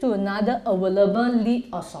switches to another available lead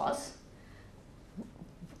or source.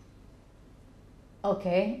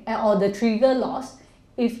 Okay, or the trigger loss.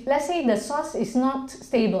 If let's say the source is not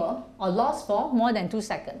stable or lost for more than 2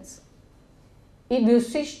 seconds, it will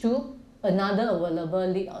switch to another available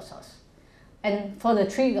lead or source. And for the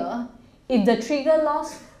trigger, if the trigger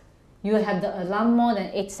lost, you will have the alarm more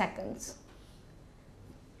than 8 seconds.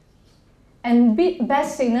 And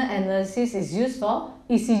best signal analysis is used for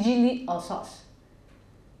ECG lead or source.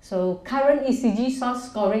 So current ECG source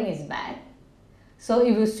scoring is bad. So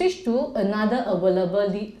it will switch to another available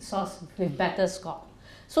lead source with better score.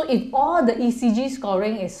 So if all the ECG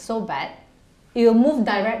scoring is so bad, it will move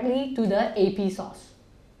directly to the AP source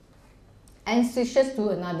and switches to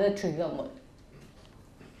another trigger mode.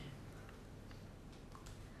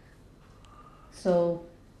 So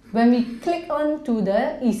when we click on to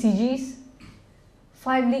the ECGs,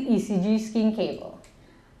 5-lead ECG skin cable,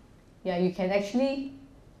 yeah, you can actually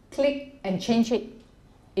click and change it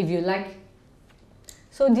if you like.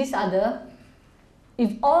 So these are the,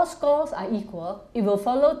 if all scores are equal, it will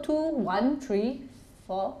follow 2, 1, 3,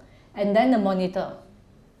 4, and then the monitor.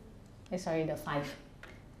 Sorry, the 5.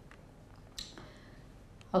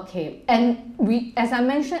 Okay, and we, as I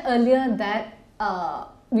mentioned earlier, that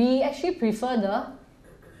we actually prefer the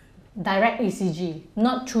direct ECG,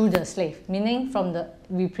 not through the slave, meaning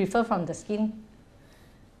we prefer from the skin.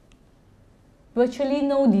 Virtually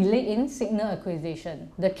no delay in signal acquisition.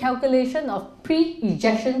 The calculation of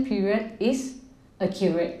pre-ejection period is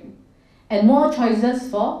accurate. And more choices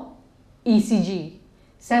for ECG.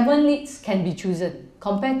 7 leads can be chosen,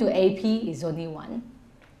 compared to AP is only 1.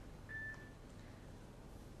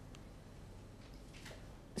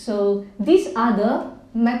 So these are the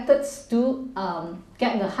methods to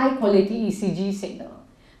get the high quality ECG signal.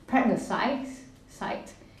 Prep the site,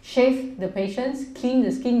 shave the patients, clean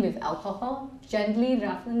the skin with alcohol, gently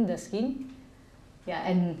roughen the skin. Yeah,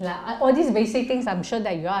 and all these basic things I'm sure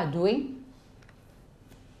that you are doing.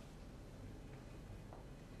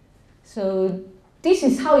 So this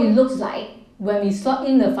is how it looks like when we slot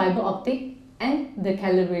in the fiber optic and the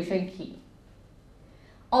calibration key.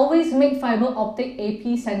 Always make fiber optic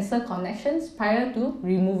AP sensor connections prior to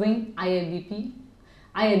removing IABC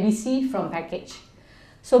from package.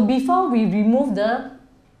 So before we remove the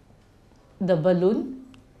balloon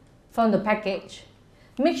from the package,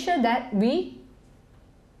 make sure that we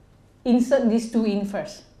insert these two in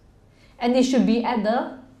first. And it should be at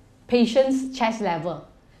the patient's chest level,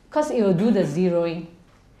 because it will do the zeroing.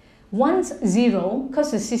 Once zero,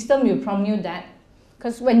 because the system will prompt you that,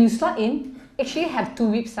 because when you slot in, actually have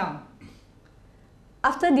 2 beep sound.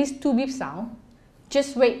 After this 2 beep sound,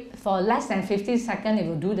 just wait for less than 15 seconds, it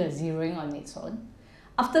will do the zeroing on its own.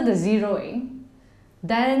 After the zeroing,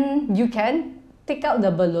 then you can take out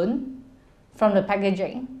the balloon from the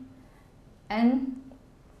packaging and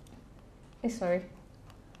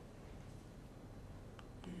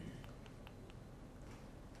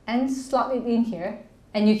and slot it in here,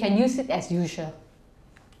 and you can use it as usual.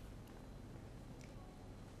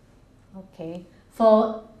 Okay,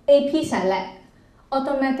 for AP select,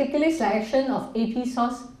 automatically selection of AP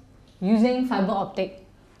source using fiber optic.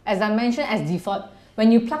 As I mentioned as default,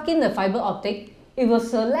 when you plug in the fiber optic, it will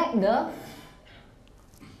select the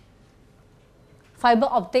fiber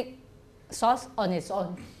optic source on its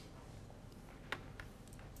own.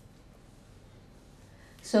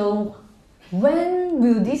 So when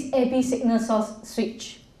will this AP signal source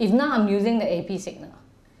switch? If now I'm using the AP signal.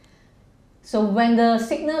 So when the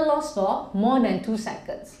signal lost for more than 2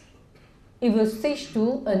 seconds, it will switch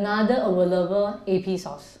to another available AP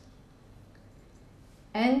source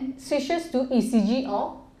and switches to ECG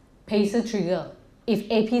or pacer trigger if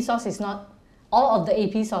AP source is not, all of the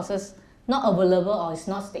AP sources not available or is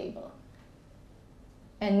not stable.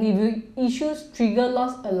 And it will issue trigger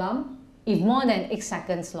loss alarm if more than 8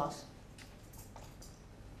 seconds lost.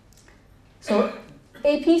 So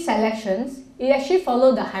AP selections, it actually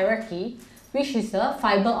follows the hierarchy, which is the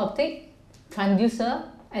fiber optic, transducer,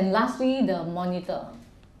 and lastly the monitor.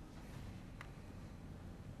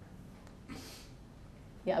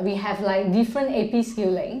 Yeah, we have like different AP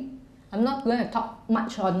scaling. I'm not going to talk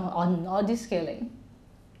much on all this scaling.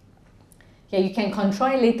 Yeah, you can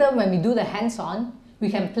control it later when we do the hands-on, we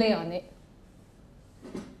can play on it.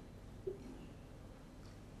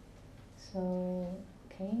 So,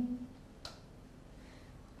 okay.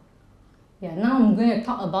 Yeah, now I'm going to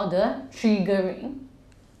talk about the triggering.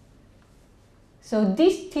 So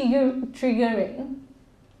this triggering,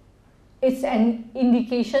 it's an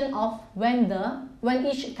indication of when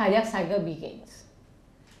each cardiac cycle begins.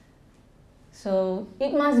 So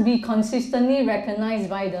it must be consistently recognized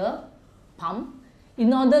by the pump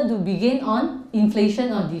in order to begin on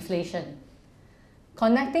inflation or deflation.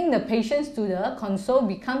 Connecting the patients to the console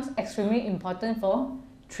becomes extremely important for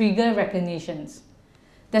trigger recognitions.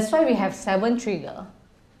 That's why we have 7 triggers.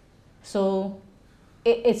 So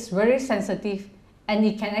it's very sensitive, and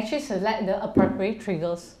it can actually select the appropriate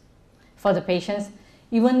triggers for the patients,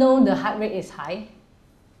 even though the heart rate is high.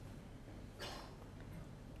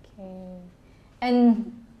 Okay.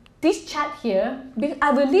 And this chart here,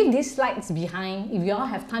 I will leave these slides behind. If you all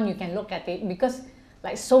have time, you can look at it because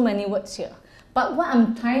like so many words here. But what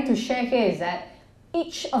I'm trying to share here is that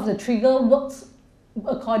each of the trigger works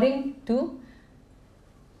according to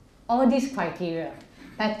all these criteria.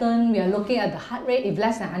 Pattern, we are looking at the heart rate, if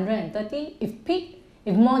less than 130, if peak,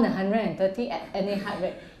 if more than 130 at any heart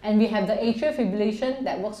rate. And we have the atrial fibrillation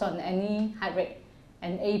that works on any heart rate,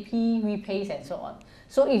 and AP, repace, and so on.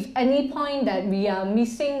 So if any point that we are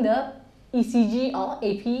missing the ECG or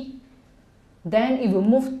AP, then it will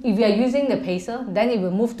move, if we are using the pacer, then it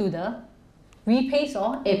will move to the repace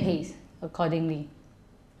or apace accordingly.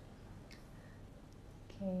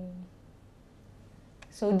 Okay.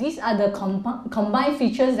 So these are the combined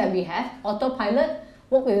features that we have. Autopilot,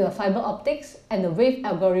 work with the fiber optics and the wave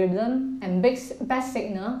algorithm and best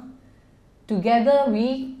signal. Together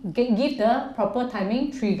we give the proper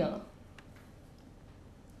timing trigger.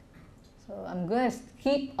 So I'm going to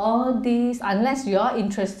skip all these unless you are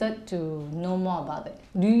interested to know more about it.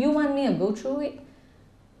 Do you want me to go through it?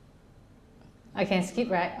 I can skip,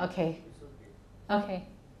 right? Okay. Okay.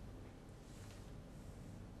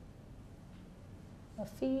 A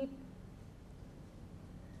feed.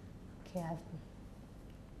 Okay,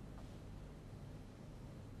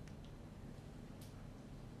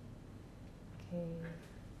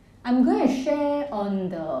 I'm going to share on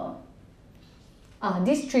the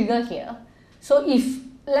this trigger here. So if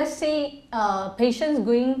let's say patient's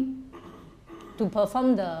going to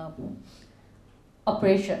perform the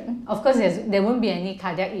operation, of course there won't be any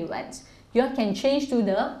cardiac events. You can change to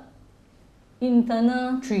the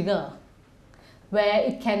internal trigger, where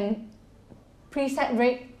it can preset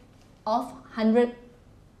rate of 100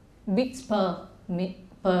 beats per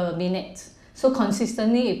minute. So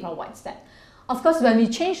consistently it provides that. Of course, when we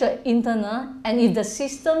change the internal, and if the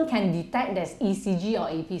system can detect there's ECG or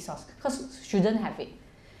AP source, because shouldn't have it,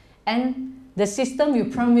 and the system will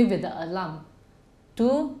prompt you with the alarm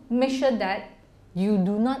to make sure that you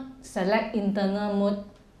do not select internal mode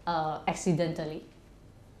accidentally.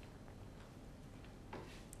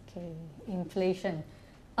 Okay, inflation.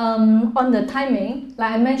 On the timing,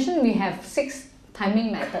 like I mentioned, we have 6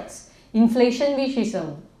 timing methods. Inflation, which is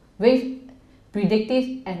a wave,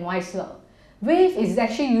 predictive, and Weissler. Wave is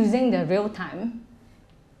actually using the real time.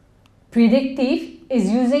 Predictive is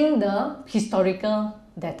using the historical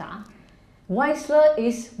data. Weissler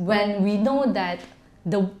is when we know that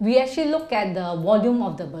we actually look at the volume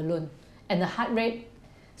of the balloon and the heart rate.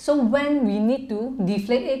 So when we need to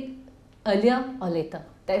deflate it earlier or later,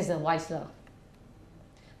 that is the Weissler.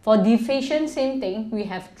 For deflation, same thing. We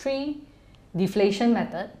have 3 deflation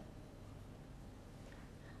methods.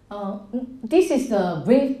 This is the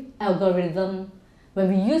wave algorithm when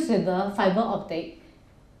we use with the fiber optic,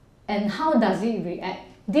 and how does it react?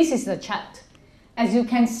 This is the chart. As you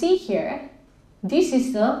can see here, this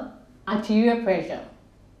is the arterial pressure.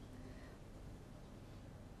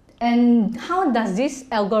 And how does this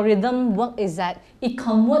algorithm work is that it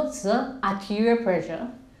converts the arterial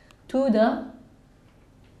pressure to the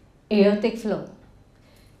aortic flow.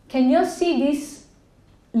 Can you see this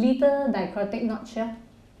little dichrotic notch here?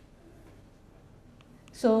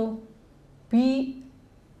 So we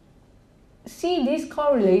see this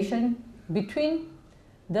correlation between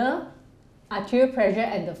the arterial pressure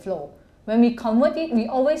and the flow. When we convert it, we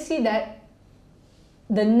always see that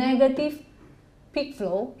the negative peak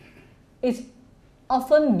flow is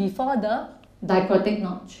often before the dichrotic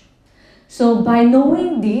notch. So by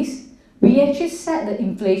knowing this, we actually set the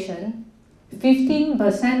inflation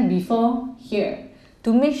 15% before here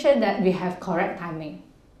to make sure that we have correct timing.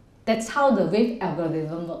 That's how the wave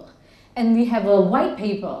algorithm works. And we have a white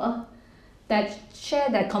paper that share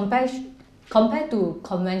that compared to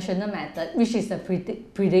conventional method, which is the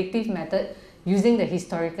predictive method using the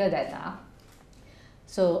historical data.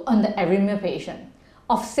 So on the arrhythmia patient,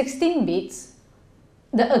 of 16 beats,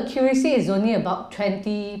 the accuracy is only about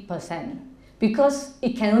 20% because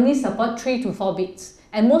it can only support 3 to 4 beats.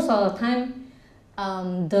 And most of the time,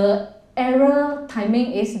 the error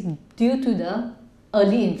timing is due to the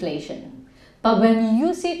early inflation. But when we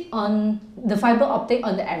use it on the fiber optic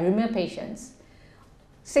on the arrhythmia patients,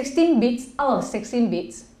 16 beats out of 16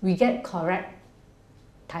 beats, we get correct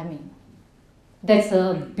timing. That's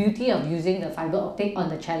the beauty of using the fiber optic on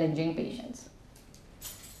the challenging patients.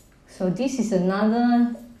 So this is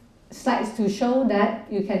another slide to show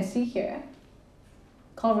that you can see here,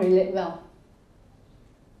 correlate well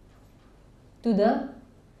to the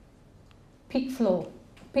peak flow,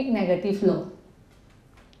 peak negative flow.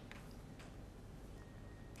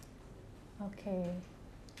 Okay.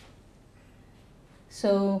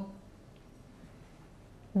 So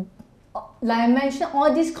like I mentioned,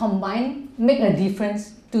 all these combined make a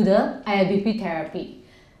difference to the IRBP therapy.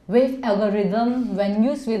 Wave algorithm, when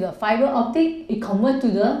used with a fiber optic, it converts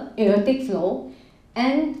to the aortic flow,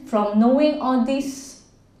 and from knowing all this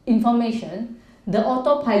information, the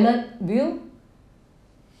autopilot will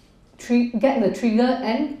get the trigger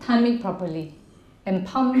and time it properly and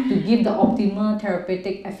pump to give the optimal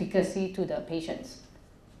therapeutic efficacy to the patients.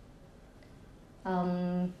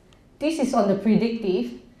 This is on the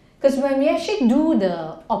predictive, because when we actually do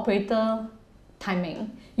the operator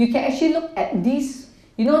timing, you can actually look at this.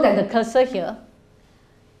 You know that the cursor here,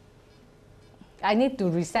 I need to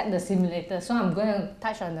reset the simulator, so I'm going to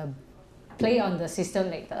touch on the play on the system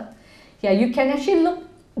later. Yeah, you can actually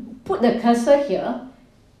put the cursor here,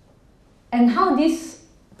 and how this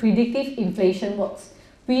predictive inflation works.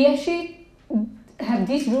 We actually have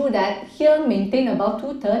this rule that here maintain about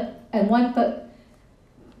 2/3 and 1/3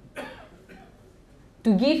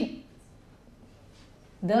 to give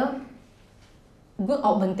the good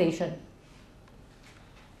augmentation.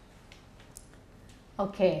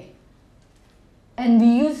 Okay, and we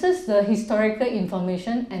uses the historical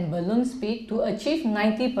information and balloon speed to achieve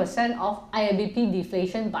 90% of IRBP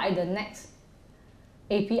deflation by the next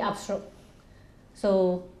AP upstroke.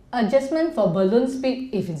 So adjustment for balloon speed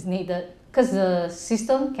if it's needed, because the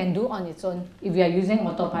system can do on its own if we are using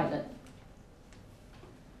autopilot.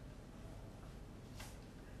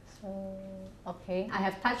 So, okay, I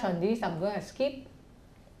have touched on this, I'm going to skip.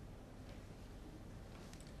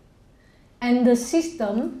 And the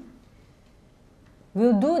system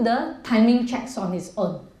will do the timing checks on its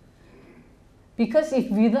own. Because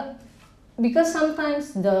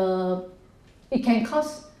sometimes it can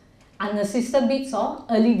cause unassisted beats or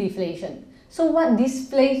early deflation. So what this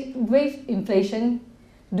wave inflation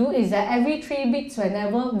do is that every 3 beats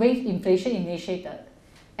whenever wave inflation initiated,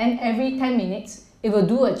 and every 10 minutes it will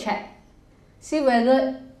do a check. See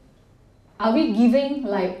whether are we giving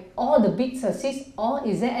like all the beats assist, or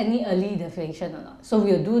is there any early deflation or not? So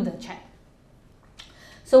we'll do the check.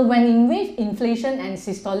 So when in wave inflation and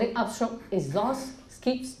systolic upstroke is lost,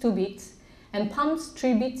 skips 2 beats, and pumps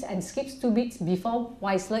 3 beats and skips 2 beats before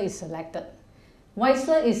Weissler is selected.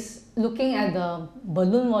 Weissler is looking at the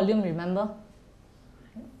balloon volume, remember?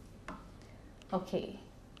 Okay.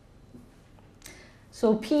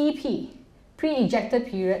 So PEP, pre-ejected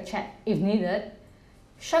period check if needed.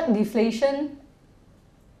 Short deflation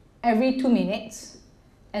every 2 minutes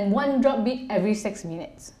and 1 drop beat every 6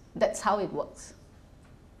 minutes. That's how it works.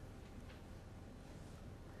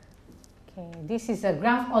 Okay, this is a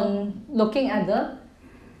graph on looking at the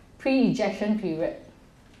pre-ejection period.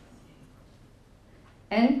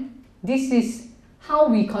 And this is how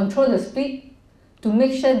we control the split to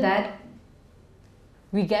make sure that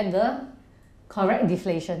we get the correct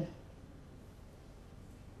deflation.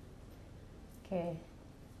 Okay.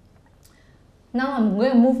 Now I'm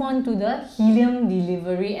going to move on to the helium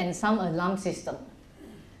delivery and some alarm system.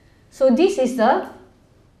 So this is the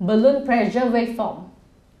balloon pressure waveform.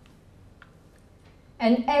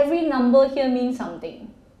 And every number here means something.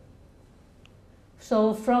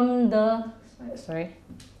 So from the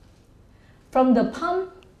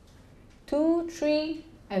pump 2, 3,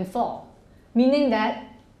 and 4, meaning that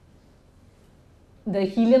the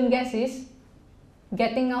helium gas is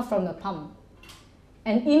getting out from the pump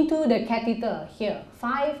and into the catheter here,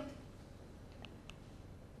 5,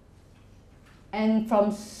 and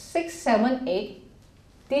from 6, 7, 8,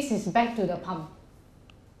 this is back to the pump.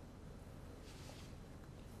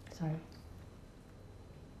 Sorry.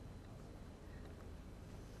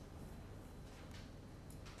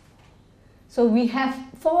 So we have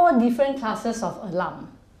 4 different classes of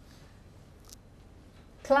alarm.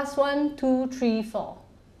 Class 1, 2, 3, 4.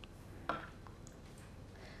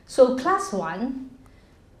 So class 1,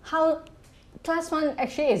 class 1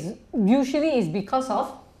 actually is usually because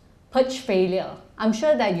of purge failure. I'm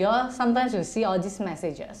sure that you all sometimes will see all these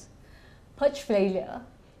messages. Purge failure,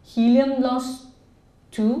 helium loss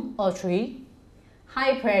 2 or 3,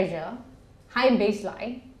 high pressure, high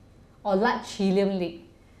baseline, or large helium leak.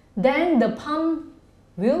 Then the pump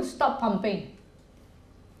will stop pumping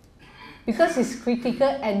because it's critical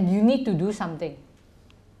and you need to do something.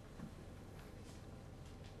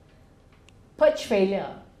 Purge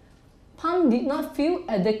failure. Pump did not fill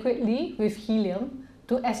adequately with helium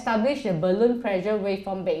to establish the balloon pressure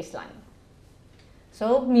waveform baseline.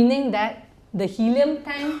 So meaning that the helium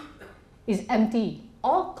tank is empty,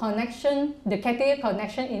 or the catheter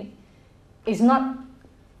connection is not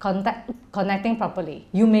connecting properly.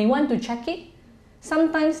 You may want to check it.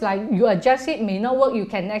 Sometimes like you adjust it, may not work, you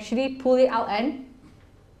can actually pull it out and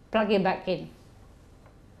plug it back in.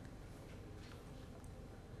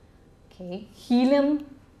 Okay, helium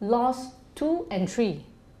loss 2 and 3.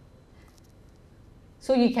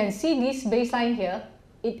 So you can see this baseline here,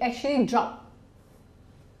 it actually dropped.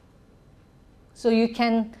 So you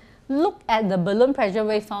can look at the balloon pressure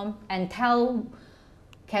waveform and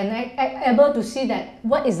able to see that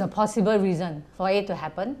what is the possible reason for it to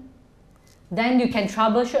happen. Then you can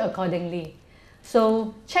troubleshoot accordingly.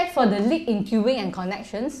 So check for the leak in tubing and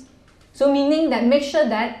connections. So meaning that make sure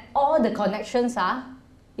that all the connections are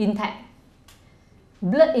intact.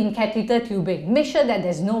 Blood in catheter tubing. Make sure that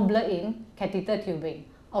there's no blood in catheter tubing.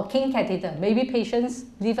 Or king catheter. Maybe patients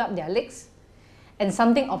lift up their legs and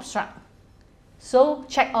something obstruct. So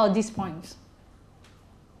check all these points.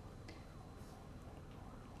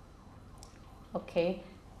 Okay.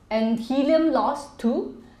 And helium loss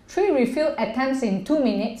 2. 3 refill attempts in 2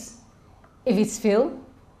 minutes. If it's filled,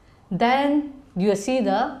 then you'll see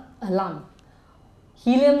the alarm.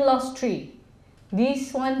 Helium loss 3.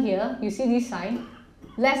 This one here, you see this sign,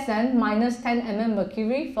 less than -10 mm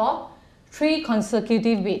mercury for 3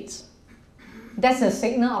 consecutive beats. That's a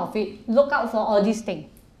signal of it. Look out for all these things.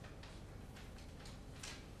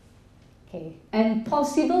 Okay. And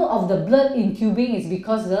possible of the blood in tubing is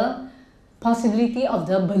because the possibility of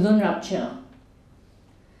the balloon rupture.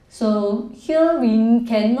 So here we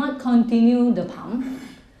cannot continue the pump.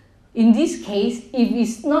 In this case, if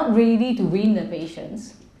it's not ready to wean the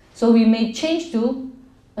patients, so we may change to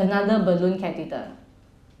another balloon catheter.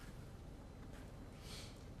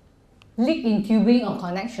 Leak in tubing or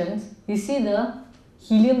connections, you see the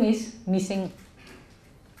helium is missing.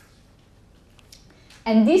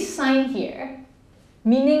 And this sign here,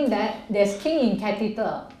 meaning that there's king in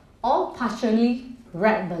catheter or partially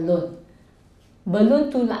wrapped balloon.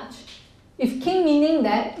 Balloon too large. If king meaning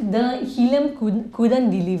that the helium couldn't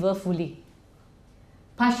deliver fully.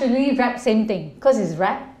 Partially wrapped, same thing, because it's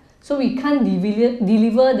wrapped, so we can't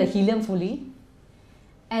deliver the helium fully.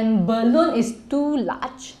 And balloon is too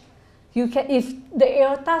large. If the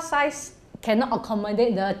aorta size cannot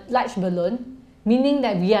accommodate the large balloon, meaning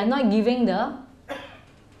that we are not giving the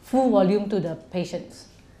full volume to the patients.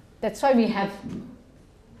 That's why we have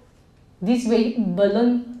this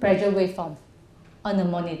balloon pressure waveform on the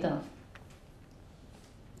monitor.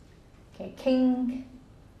 Okay, king.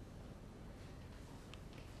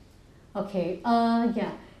 Okay,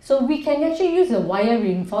 yeah. So we can actually use a wire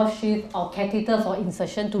reinforced sheath or catheter for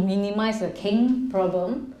insertion to minimize the king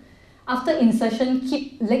problem. After insertion,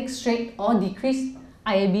 keep legs straight or decrease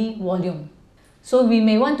IAB volume. So we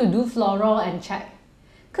may want to do fluoro and check.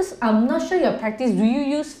 Because I'm not sure your practice, do you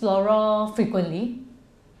use fluoro frequently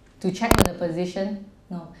to check on the position?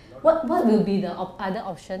 No. What will be the other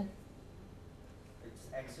option? It's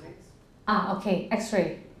X-rays. Ah, okay,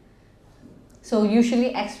 X-ray. So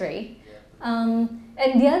usually X-ray. And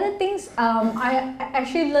the other things I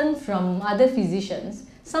actually learned from other physicians,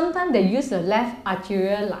 sometimes they use the left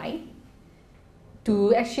arterial line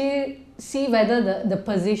to actually see whether the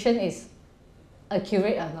position is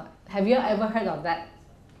accurate or not. Have you ever heard of that?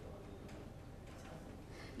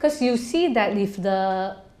 Because you see that if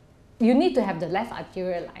you need to have the left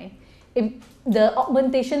arterial line. If the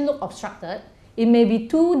augmentation look obstructed, it may be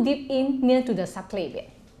too deep in near to the subclavian.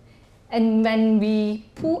 And when we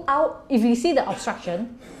pull out, if you see the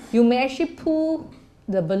obstruction, you may actually pull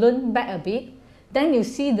the balloon back a bit, then you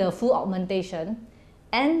see the full augmentation,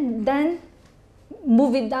 and then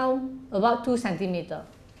move it down about 2 centimeters.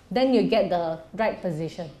 Then you get the right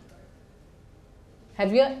position.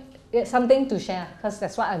 Have you something to share? Because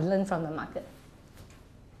that's what I've learned from the market.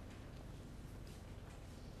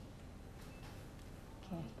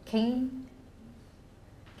 Okay, king.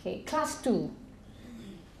 Okay, class 2.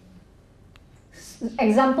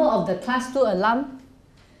 Example of the class 2 alarm,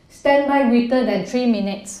 standby greater than 3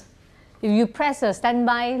 minutes. If you press a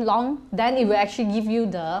standby long, then it will actually give you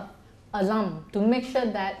the alarm to make sure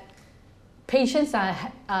that patients are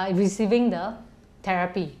receiving the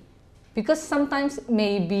therapy. Because sometimes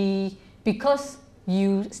maybe because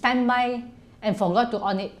you stand by and forgot to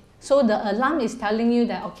on it. So the alarm is telling you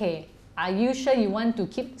that, okay, are you sure you want to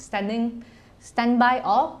keep standby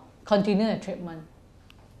or continue the treatment?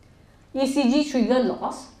 ECG trigger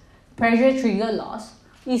loss, pressure trigger loss,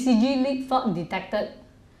 ECG lead fault detected.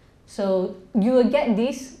 So you will get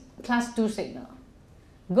this class 2 signal.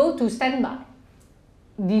 Go to standby.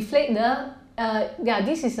 Deflate the,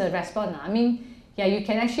 this is a response. I mean, yeah, you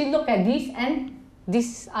can actually look at this, and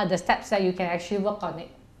these are the steps that you can actually work on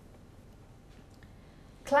it.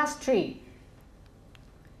 Class 3.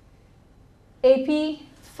 AP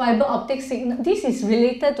fiber optic signal. This is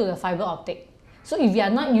related to the fiber optic. So if you are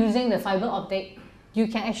not using the fiber optic, you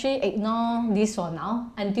can actually ignore this for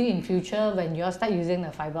now until in future when you start using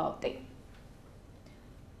the fiber optic.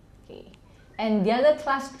 And the other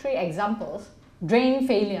class 3 examples, drain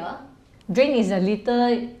failure. Drain is a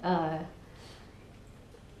liter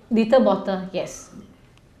bottle, yes.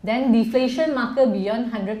 Then deflation marker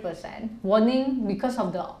beyond 100%, warning because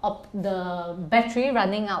of the battery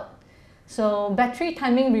running out. So battery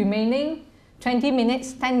timing remaining 20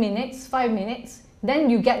 minutes, 10 minutes, 5 minutes, then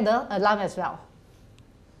you get the alarm as well.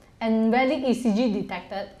 And valid ECG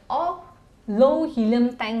detected or low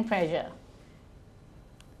helium tank pressure.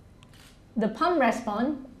 The pump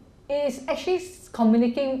response is actually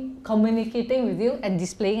communicating with you and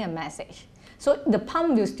displaying a message. So the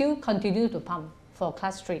pump will still continue to pump for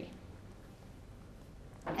class 3.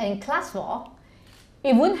 And class 4,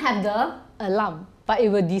 it won't have the alarm, but it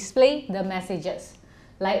will display the messages.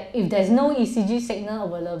 Like if there's no ECG signal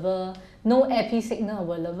available, no AP signal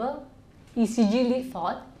available, ECG lead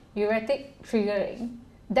fault, erratic triggering,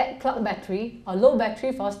 dead clock battery, or low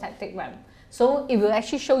battery for static ramp. So it will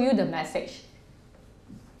actually show you the message.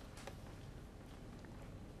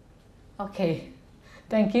 Okay,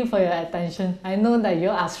 thank you for your attention. I know that you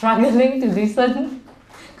are struggling to listen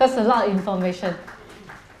because a lot of information.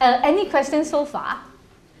 Any questions so far?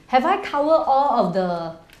 Have I covered all of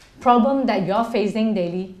the problem that you're facing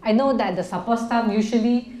daily? I know that the support staff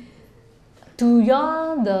usually, to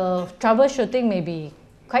the troubleshooting may be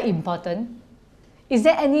quite important. Is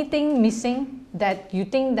there anything missing that you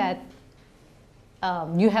think that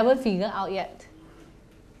you haven't figured out yet?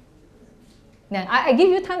 Now, I give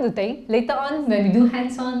you time to think. Later on, when we do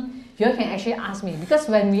hands-on, you can actually ask me. Because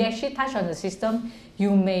when we actually touch on the system,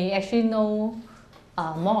 you may actually know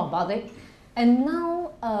more about it. And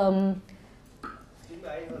now,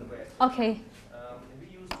 okay. We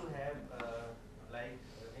used to have, like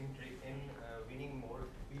in winning mode,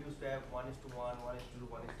 we used to have 1:1, 1:2,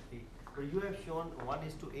 1:3. But you have shown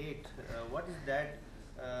 1:8. What is that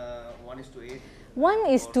 1:8?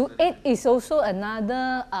 1:8 is also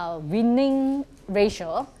another winning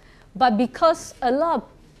ratio, but because a lot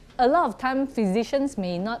of time physicians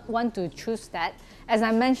may not want to choose that. As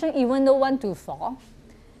I mentioned, even though 1:4,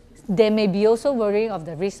 they may be also worrying of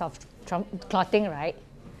the risk of clotting, right?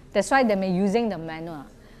 That's why they may be using the manual.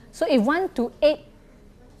 So if 1:8,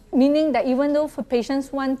 meaning that even though for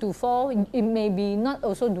patients 1:4, it may be not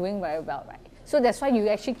also doing very well, right? So that's why you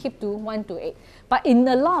actually keep to 1:8. But in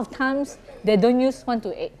a lot of times, they don't use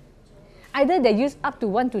 1:8. Either they use up to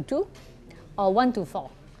 1:2 or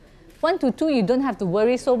 1:4. 1:2, you don't have to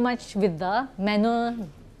worry so much with the manual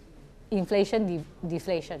inflation,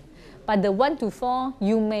 deflation. But the 1:4,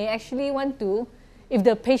 you may actually want to, if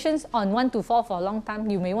the patient's on 1:4 for a long time,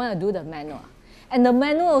 you may want to do the manual. And the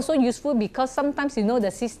manual also useful because sometimes you know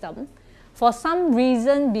the system. For some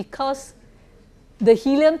reason, because the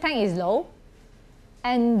helium tank is low,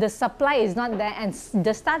 and the supply is not there, and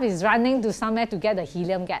the staff is running to somewhere to get the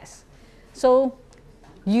helium gas. So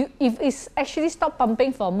if it's actually stopped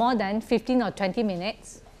pumping for more than 15 or 20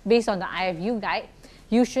 minutes, based on the IFU guide,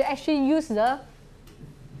 you should actually use the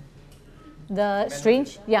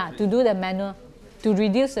syringe, to do the manual, to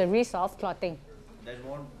reduce the risk of clotting. That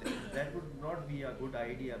would not be a good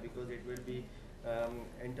idea because it will be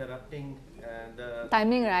interrupting the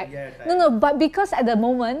timing, right? Yeah, timing. No, but because at the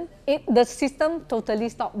moment, the system totally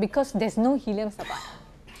stopped because there's no helium supply.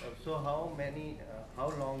 So how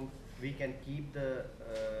long we can keep the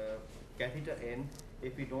catheter in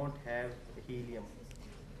if we don't have helium?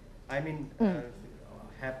 I mean,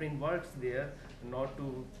 heparin works there not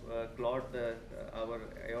to clot our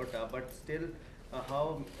aorta, but still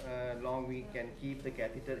how long we can keep the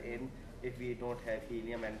catheter in if we don't have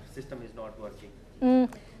helium and system is not working?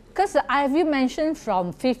 Because as you mentioned,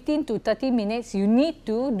 from 15 to 30 minutes, you need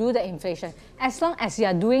to do the inflation. As long as you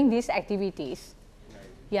are doing these activities,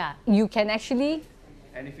 right. You can actually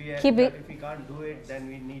and if we can't do it, then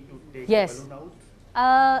we need to take the balloon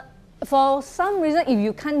out? For some reason, if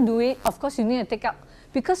you can't do it, of course you need to take out.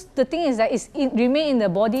 Because the thing is that it remain in the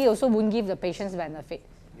body also won't give the patients benefit.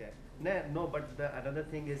 Yeah. No, but another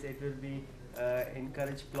thing is it will be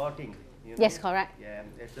encourage clotting. You know? Yes, correct. Yeah,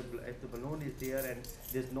 if the balloon is there and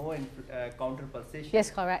there's no counter pulsation,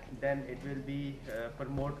 yes, correct. then it will be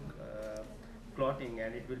promote clotting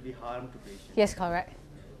and it will be harm to patients. Yes, correct.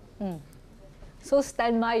 So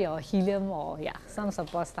stand by your helium or some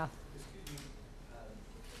support stuff.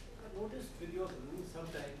 I noticed with your balloon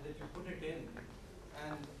sometimes that you put it in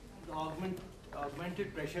and the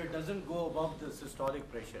augmented pressure doesn't go above the systolic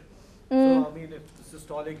pressure. So I mean, if the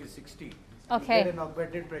systolic is 60, okay, you get an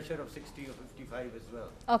augmented pressure of 60 or 55 as well.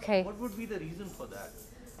 Okay. What would be the reason for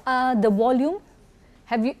that? The volume.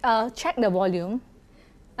 Have you checked the volume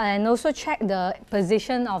and also check the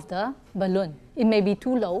position of the balloon? It may be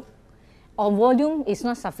too low or volume is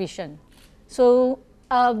not sufficient. So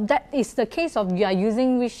that is the case of you are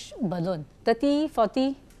using which balloon? 30,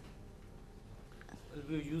 40?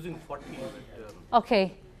 We're using 40.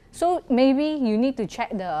 Okay, so maybe you need to check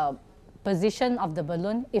the position of the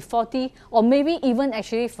balloon. If 40, or maybe even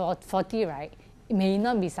actually for 40, right, it may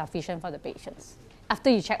not be sufficient for the patients. After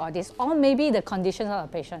you check all this, or maybe the conditions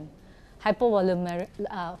of the patient,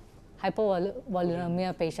 hypovolemia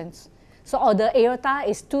patients. So, or the aorta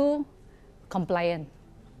is too compliant.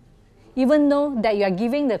 Even though that you are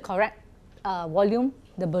giving the correct volume,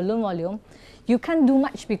 the balloon volume, you can't do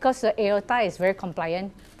much because the aorta is very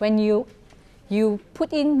compliant. When you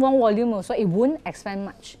put in one volume also, it won't expand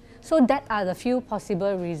much. So that are the few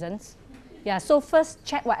possible reasons. Yeah, so first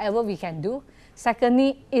check whatever we can do.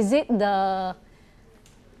 Secondly, is it the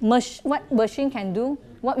what machine can do,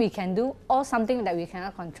 what we can do, or something that we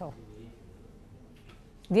cannot control?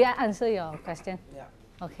 Did I answer your question? Yeah.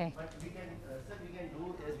 Okay. But we can, sir, we can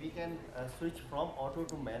do is we can switch from auto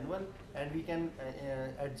to manual, and we can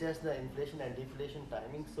adjust the inflation and deflation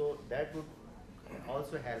timing, so that would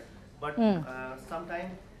also help. But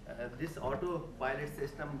sometimes this autopilot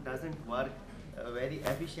system doesn't work very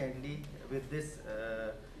efficiently with this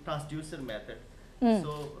transducer method.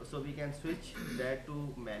 So we can switch that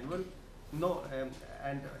to manual. No,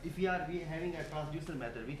 and if we having a transducer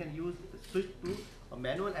method, we can switch to a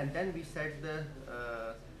manual, and then we set the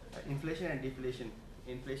inflation and deflation,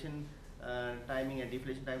 timing and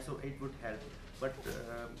deflation time, so it would help. But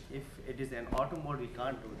if it is an auto mode, we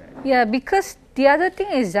can't do that. Yeah, because the other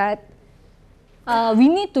thing is that we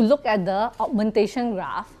need to look at the augmentation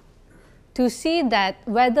graph to see that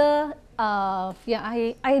whether,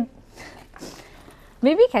 I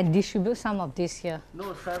maybe can distribute some of this here.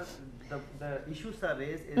 No, sir, the issue sir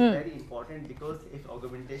raised is very important, because if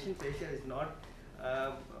augmentation pressure is not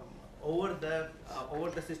over the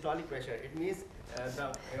systolic pressure, it means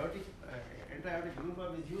the aortic intra-aortic balloon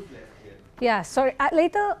pump is useless here. Yeah, sorry.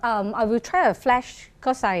 Later, I will try a flash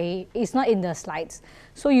because it's not in the slides.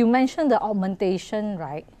 So you mentioned the augmentation,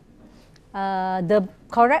 right? The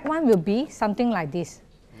correct one will be something like this.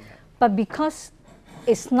 But because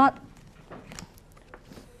it's not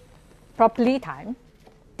properly timed,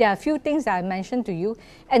 there are a few things that I mentioned to you.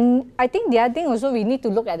 And I think the other thing also, we need to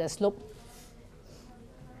look at the slope.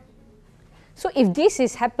 So if this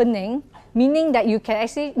is happening, meaning that you can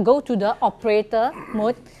actually go to the operator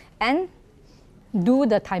mode and do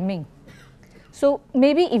the timing. So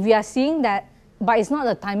maybe if you are seeing that, but it's not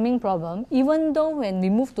a timing problem, even though when we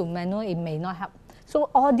move to manual, it may not help. So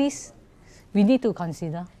all this, we need to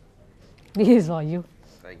consider. This is for you.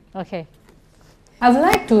 Thank you. Okay. I would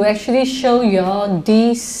like to actually show you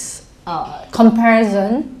this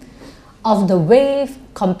comparison of the wave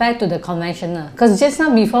compared to the conventional. Because just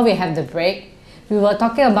now before we have the break, we were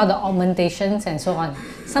talking about the augmentations and so on.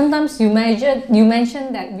 Sometimes you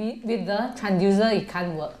mentioned that with the transducer it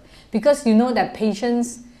can't work. Because you know that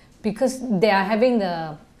patients, because they are having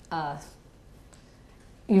the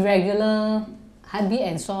irregular heartbeat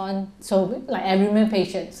and so on, so like arrhythmia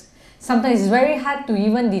patients, sometimes it's very hard to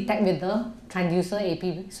even detect with the transducer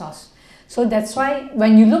AP source. So that's why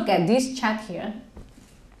when you look at this chart here,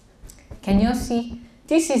 can you see?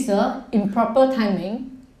 This is the improper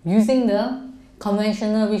timing using the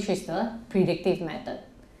conventional, which is the predictive method.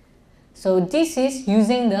 So this is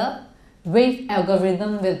using the wave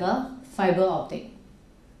algorithm with the fiber optic.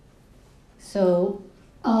 So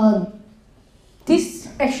this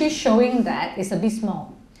actually showing that it's a bit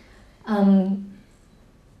small.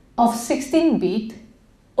 Of 16 bit,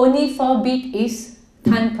 only 4 bit is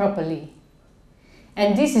timed properly.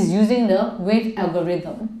 And this is using the wave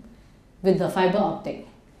algorithm with the fiber optic.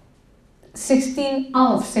 16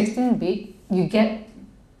 out of 16 bit, you get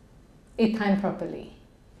it timed properly.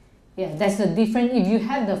 Yeah, that's the difference. If you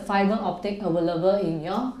have the fiber optic available in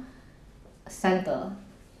your center,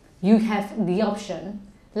 you have the option.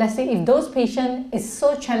 Let's say if those patients is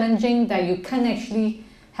so challenging that you can't actually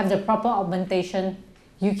have the proper augmentation,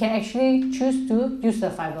 you can actually choose to use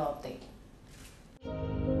the fiber optic.